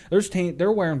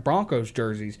 They're wearing Broncos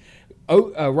jerseys,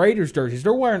 Raiders jerseys.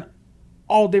 They're wearing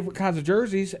all different kinds of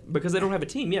jerseys because they don't have a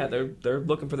team. Yeah, they're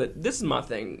looking for that. This is my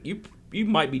thing. You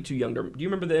might be too young to. Do you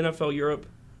remember the NFL Europe?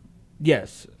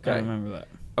 Yes, okay. I remember that.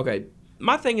 Okay,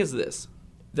 my thing is this: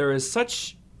 there is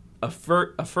such a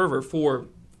fervor for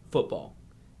football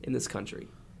in this country.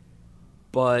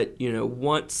 But,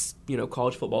 once,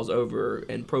 college football's over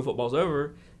and pro football's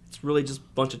over, it's really just a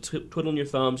bunch of twiddling your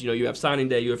thumbs. You have signing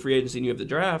day, you have free agency, and you have the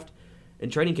draft and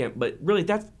training camp. But really,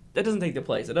 that doesn't take the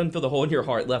place. It doesn't fill the hole in your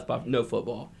heart left by no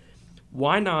football.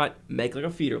 Why not make like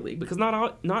a feeder league? Because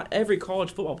not every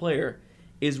college football player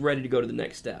is ready to go to the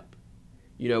next step.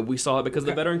 We saw it because of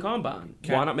the veteran combine.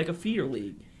 Why not make a feeder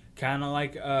league? Kind of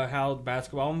like how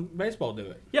basketball and baseball do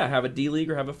it. Yeah, have a D league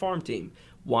or have a farm team.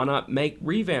 Why not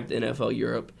revamp the NFL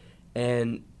Europe?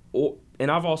 And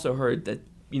I've also heard that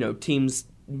teams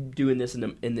doing this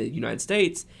in the United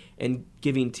States and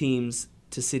giving teams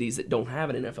to cities that don't have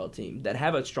an NFL team, that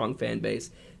have a strong fan base,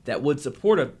 that would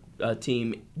support a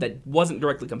team that wasn't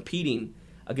directly competing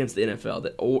against the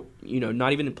NFL,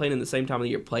 not even playing in the same time of the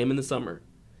year, play them in the summer.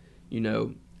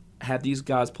 Have these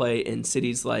guys play in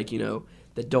cities like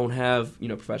that don't have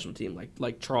professional team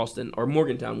like Charleston or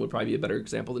Morgantown would probably be a better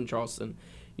example than Charleston,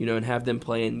 and have them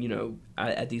playing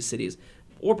at these cities,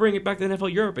 or bring it back to the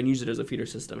NFL Europe and use it as a feeder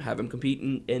system. Have them compete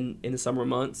in the summer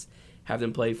months, have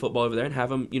them play football over there, and have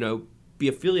them be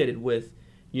affiliated with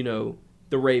the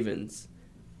Ravens,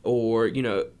 or you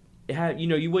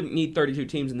wouldn't need 32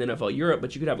 teams in the NFL Europe,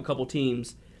 but you could have a couple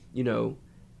teams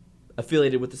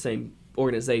affiliated with the same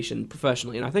organization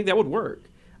professionally, and I think that would work.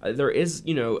 There is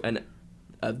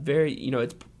a very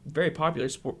it's very popular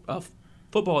sport.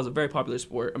 Football is a very popular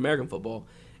sport, American football,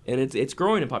 and it's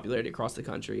growing in popularity across the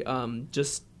country.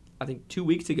 Just I think 2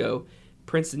 weeks ago,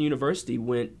 Princeton University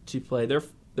went to play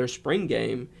their spring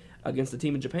game against the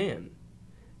team in Japan,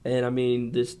 and I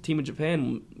mean this team in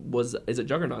Japan is a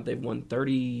juggernaut. They've won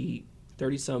 30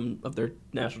 some of their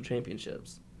national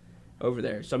championships over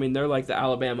there. So I mean they're like the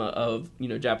Alabama of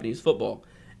Japanese football,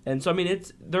 and so I mean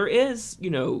there is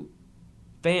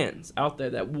fans out there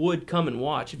that would come and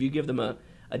watch if you give them a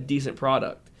decent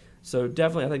product. So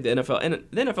definitely I think the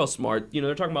NFL's smart.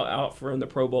 They're talking about out for in the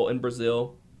Pro Bowl in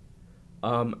Brazil.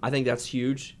 I think that's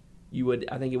huge.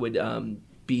 I think it would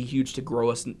be huge to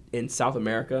grow us in South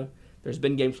America. There's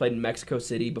been games played in Mexico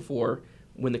City before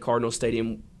when the Cardinals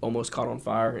Stadium almost caught on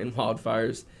fire in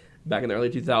wildfires back in the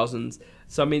early 2000s.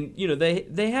 So I mean,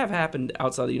 they have happened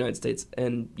outside the United States,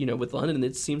 and with London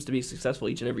it seems to be successful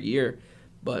each and every year.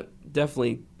 But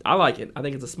definitely, I like it. I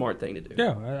think it's a smart thing to do.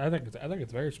 Yeah, I think it's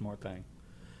a very smart thing.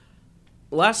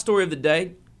 Last story of the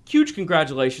day. Huge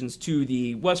congratulations to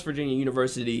the West Virginia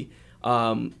University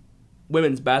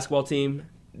women's basketball team.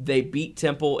 They beat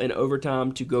Temple in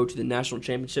overtime to go to the national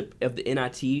championship of the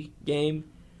NIT game.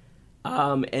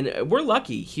 And we're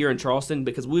lucky here in Charleston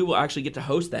because we will actually get to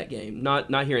host that game.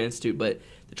 Not here in Institute, but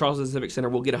the Charleston Civic Center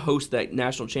will get to host that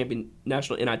national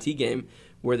NIT game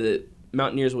where the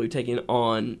Mountaineers will be taking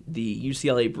on the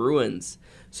UCLA Bruins.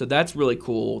 So that's really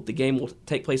cool. The game will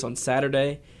take place on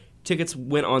Saturday. Tickets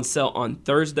went on sale on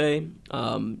Thursday.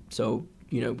 So,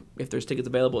 if there's tickets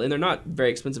available, and they're not very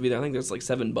expensive either. I think there's like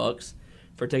 $7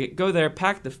 for a ticket. Go there,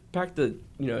 pack the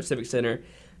Civic Center,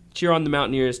 cheer on the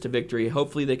Mountaineers to victory.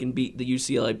 Hopefully they can beat the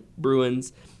UCLA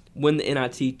Bruins, win the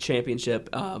NIT championship.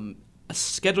 A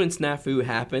scheduling snafu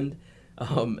happened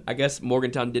I guess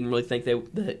Morgantown didn't really think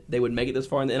that they would make it this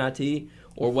far in the NIT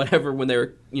or whatever when they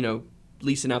were,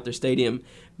 leasing out their stadium,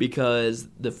 because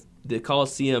the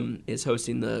Coliseum is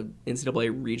hosting the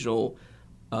NCAA regional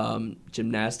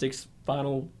gymnastics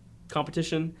final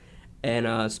competition, and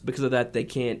because of that, they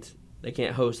can't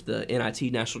host the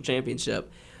NIT national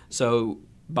championship. So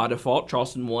by default,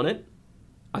 Charleston won it.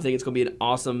 I think it's going to be an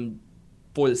awesome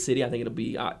for the city. I think it'll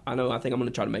be. I think I'm going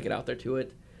to try to make it out there to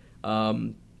it.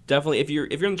 Definitely, if you're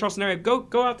in the Charleston area, go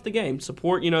out to the game.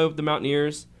 Support the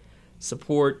Mountaineers.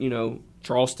 Support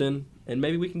Charleston, and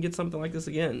maybe we can get something like this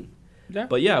again. Yeah.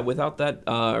 But yeah, without that,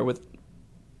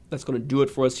 that's going to do it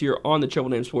for us here on the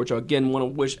Triple Name Sports Show. Again, want to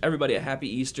wish everybody a happy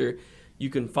Easter. You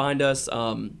can find us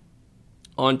on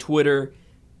Twitter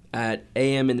at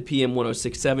AM and the PM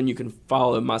 1067. You can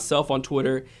follow myself on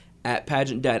Twitter at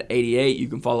PageantDad88. You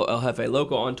can follow El Jefe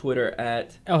Loco on Twitter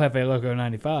at El Jefe Loco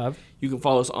 95. You can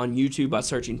follow us on YouTube by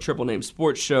searching Triple Name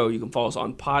Sports Show. You can follow us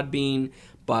on Podbean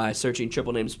by searching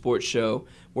Triple Name Sports Show.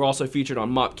 We're also featured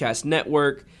on Mopcast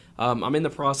Network. I'm in the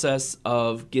process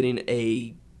of getting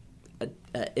a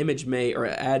image made or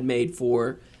an ad made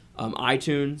for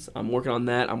iTunes. I'm working on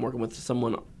that. I'm working with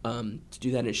someone to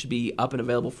do that, and it should be up and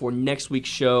available for next week's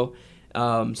show.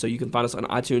 So you can find us on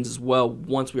iTunes as well.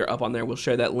 Once we are up on there, we'll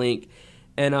share that link.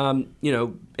 And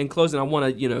in closing, I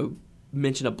want to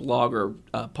mention a blog or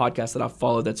a podcast that I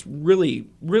follow that's really,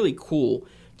 really cool.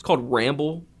 It's called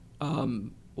Ramble.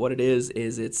 What it is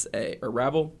it's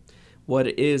Rabble. What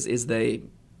it is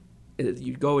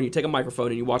you go and you take a microphone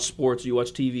and you watch sports, or you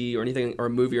watch TV or anything, or a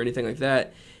movie or anything like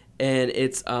that, and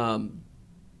it's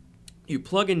you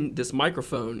plug in this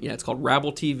microphone. Yeah, it's called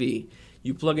Rabble TV.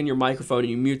 You plug in your microphone and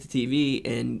you mute the TV,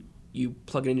 and you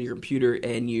plug it into your computer,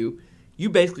 and you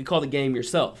basically call the game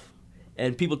yourself.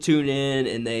 And people tune in,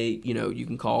 and they you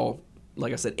can call,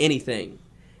 like I said, anything,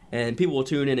 and people will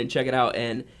tune in and check it out.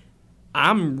 And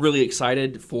I'm really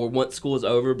excited for once school is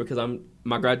over, because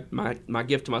my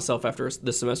gift to myself after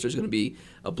this semester is going to be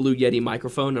a Blue Yeti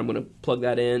microphone. I'm going to plug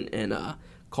that in and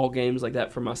call games like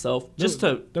that for myself. Those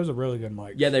are really good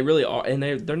mics. Yeah, they really are, and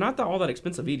they're not all that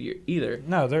expensive either.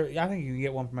 No, I think you can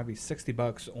get one for maybe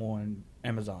 $60 on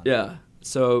Amazon. Yeah,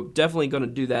 so definitely going to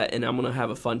do that, and I'm going to have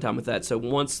a fun time with that. So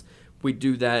once we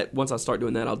do that, once I start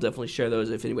doing that, I'll definitely share those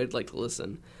if anybody'd like to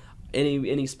listen.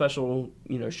 Any special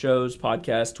shows,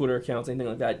 podcasts, Twitter accounts, anything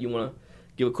like that you want to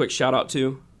give a quick shout out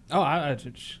to? Oh, I've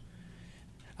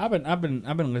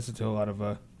been listening to a lot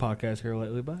of podcasts here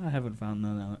lately, but I haven't found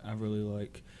none I really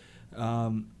like.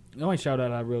 The only shout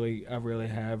out I really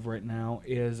have right now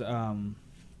is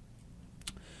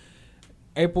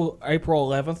April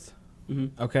 11th.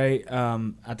 Mm-hmm. Okay,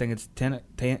 I think it's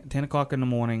 10 o'clock in the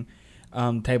morning.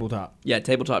 Tabletop. Yeah,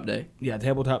 Tabletop Day. Yeah,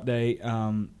 Tabletop Day.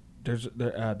 There's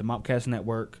the Mopcast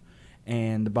Network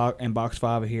and Box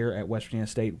 5 here at West Virginia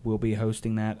State will be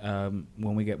hosting that.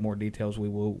 When we get more details, we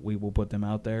will put them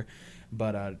out there.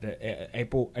 But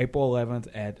April 11th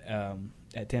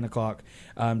at 10 o'clock.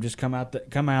 Just come out.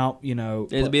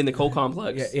 It'll be in the Cole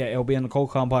Complex. Yeah, it'll be in the Cole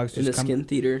Complex. In the Skin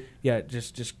Theater. Yeah,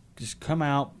 just come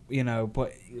out.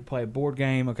 Play a board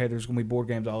game. Okay, there's gonna be board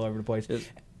games all over the place,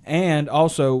 and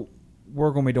also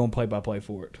we're going to be doing play-by-play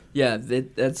for it. Yeah,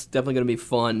 that's definitely going to be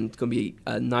fun. It's going to be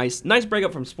a nice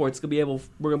breakup from sports. We're going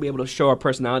to be able to show our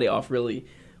personality off, really,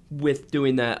 with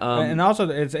doing that. And also,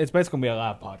 it's basically going to be a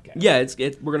live podcast. Yeah,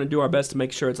 we're going to do our best to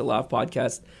make sure it's a live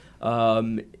podcast.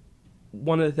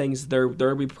 One of the things, there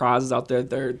will be prizes out there.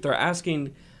 They're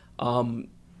asking,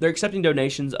 they're accepting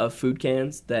donations of food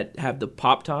cans that have the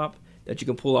pop top that you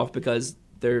can pull off, because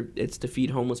it's to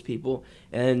feed homeless people,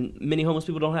 and many homeless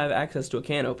people don't have access to a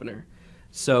can opener.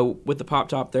 So with the pop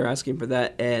top, they're asking for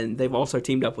that, and they've also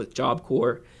teamed up with Job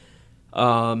Corps,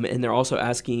 and they're also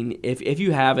asking if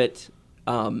you have it,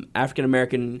 African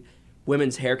American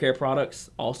women's hair care products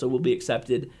also will be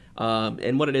accepted.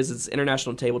 And what it is, it's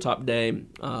International Tabletop Day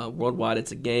worldwide.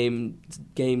 It's a game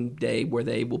day where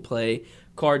they will play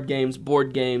card games,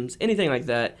 board games, anything like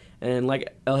that. And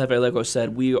like El Jefe Loco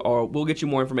said, we'll get you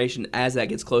more information as that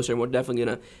gets closer, and we're definitely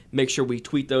going to make sure we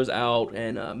tweet those out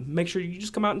and make sure you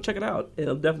just come out and check it out.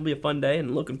 It'll definitely be a fun day,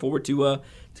 and looking forward to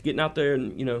getting out there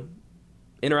and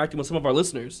interacting with some of our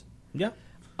listeners. Yeah.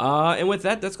 And with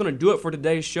that, that's going to do it for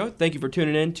today's show. Thank you for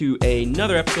tuning in to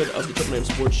another episode of the Triple Name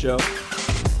Sports Show.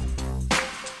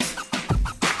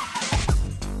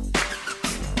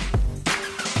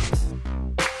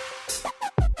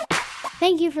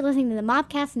 Thank you for listening to the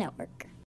Mopcast Network.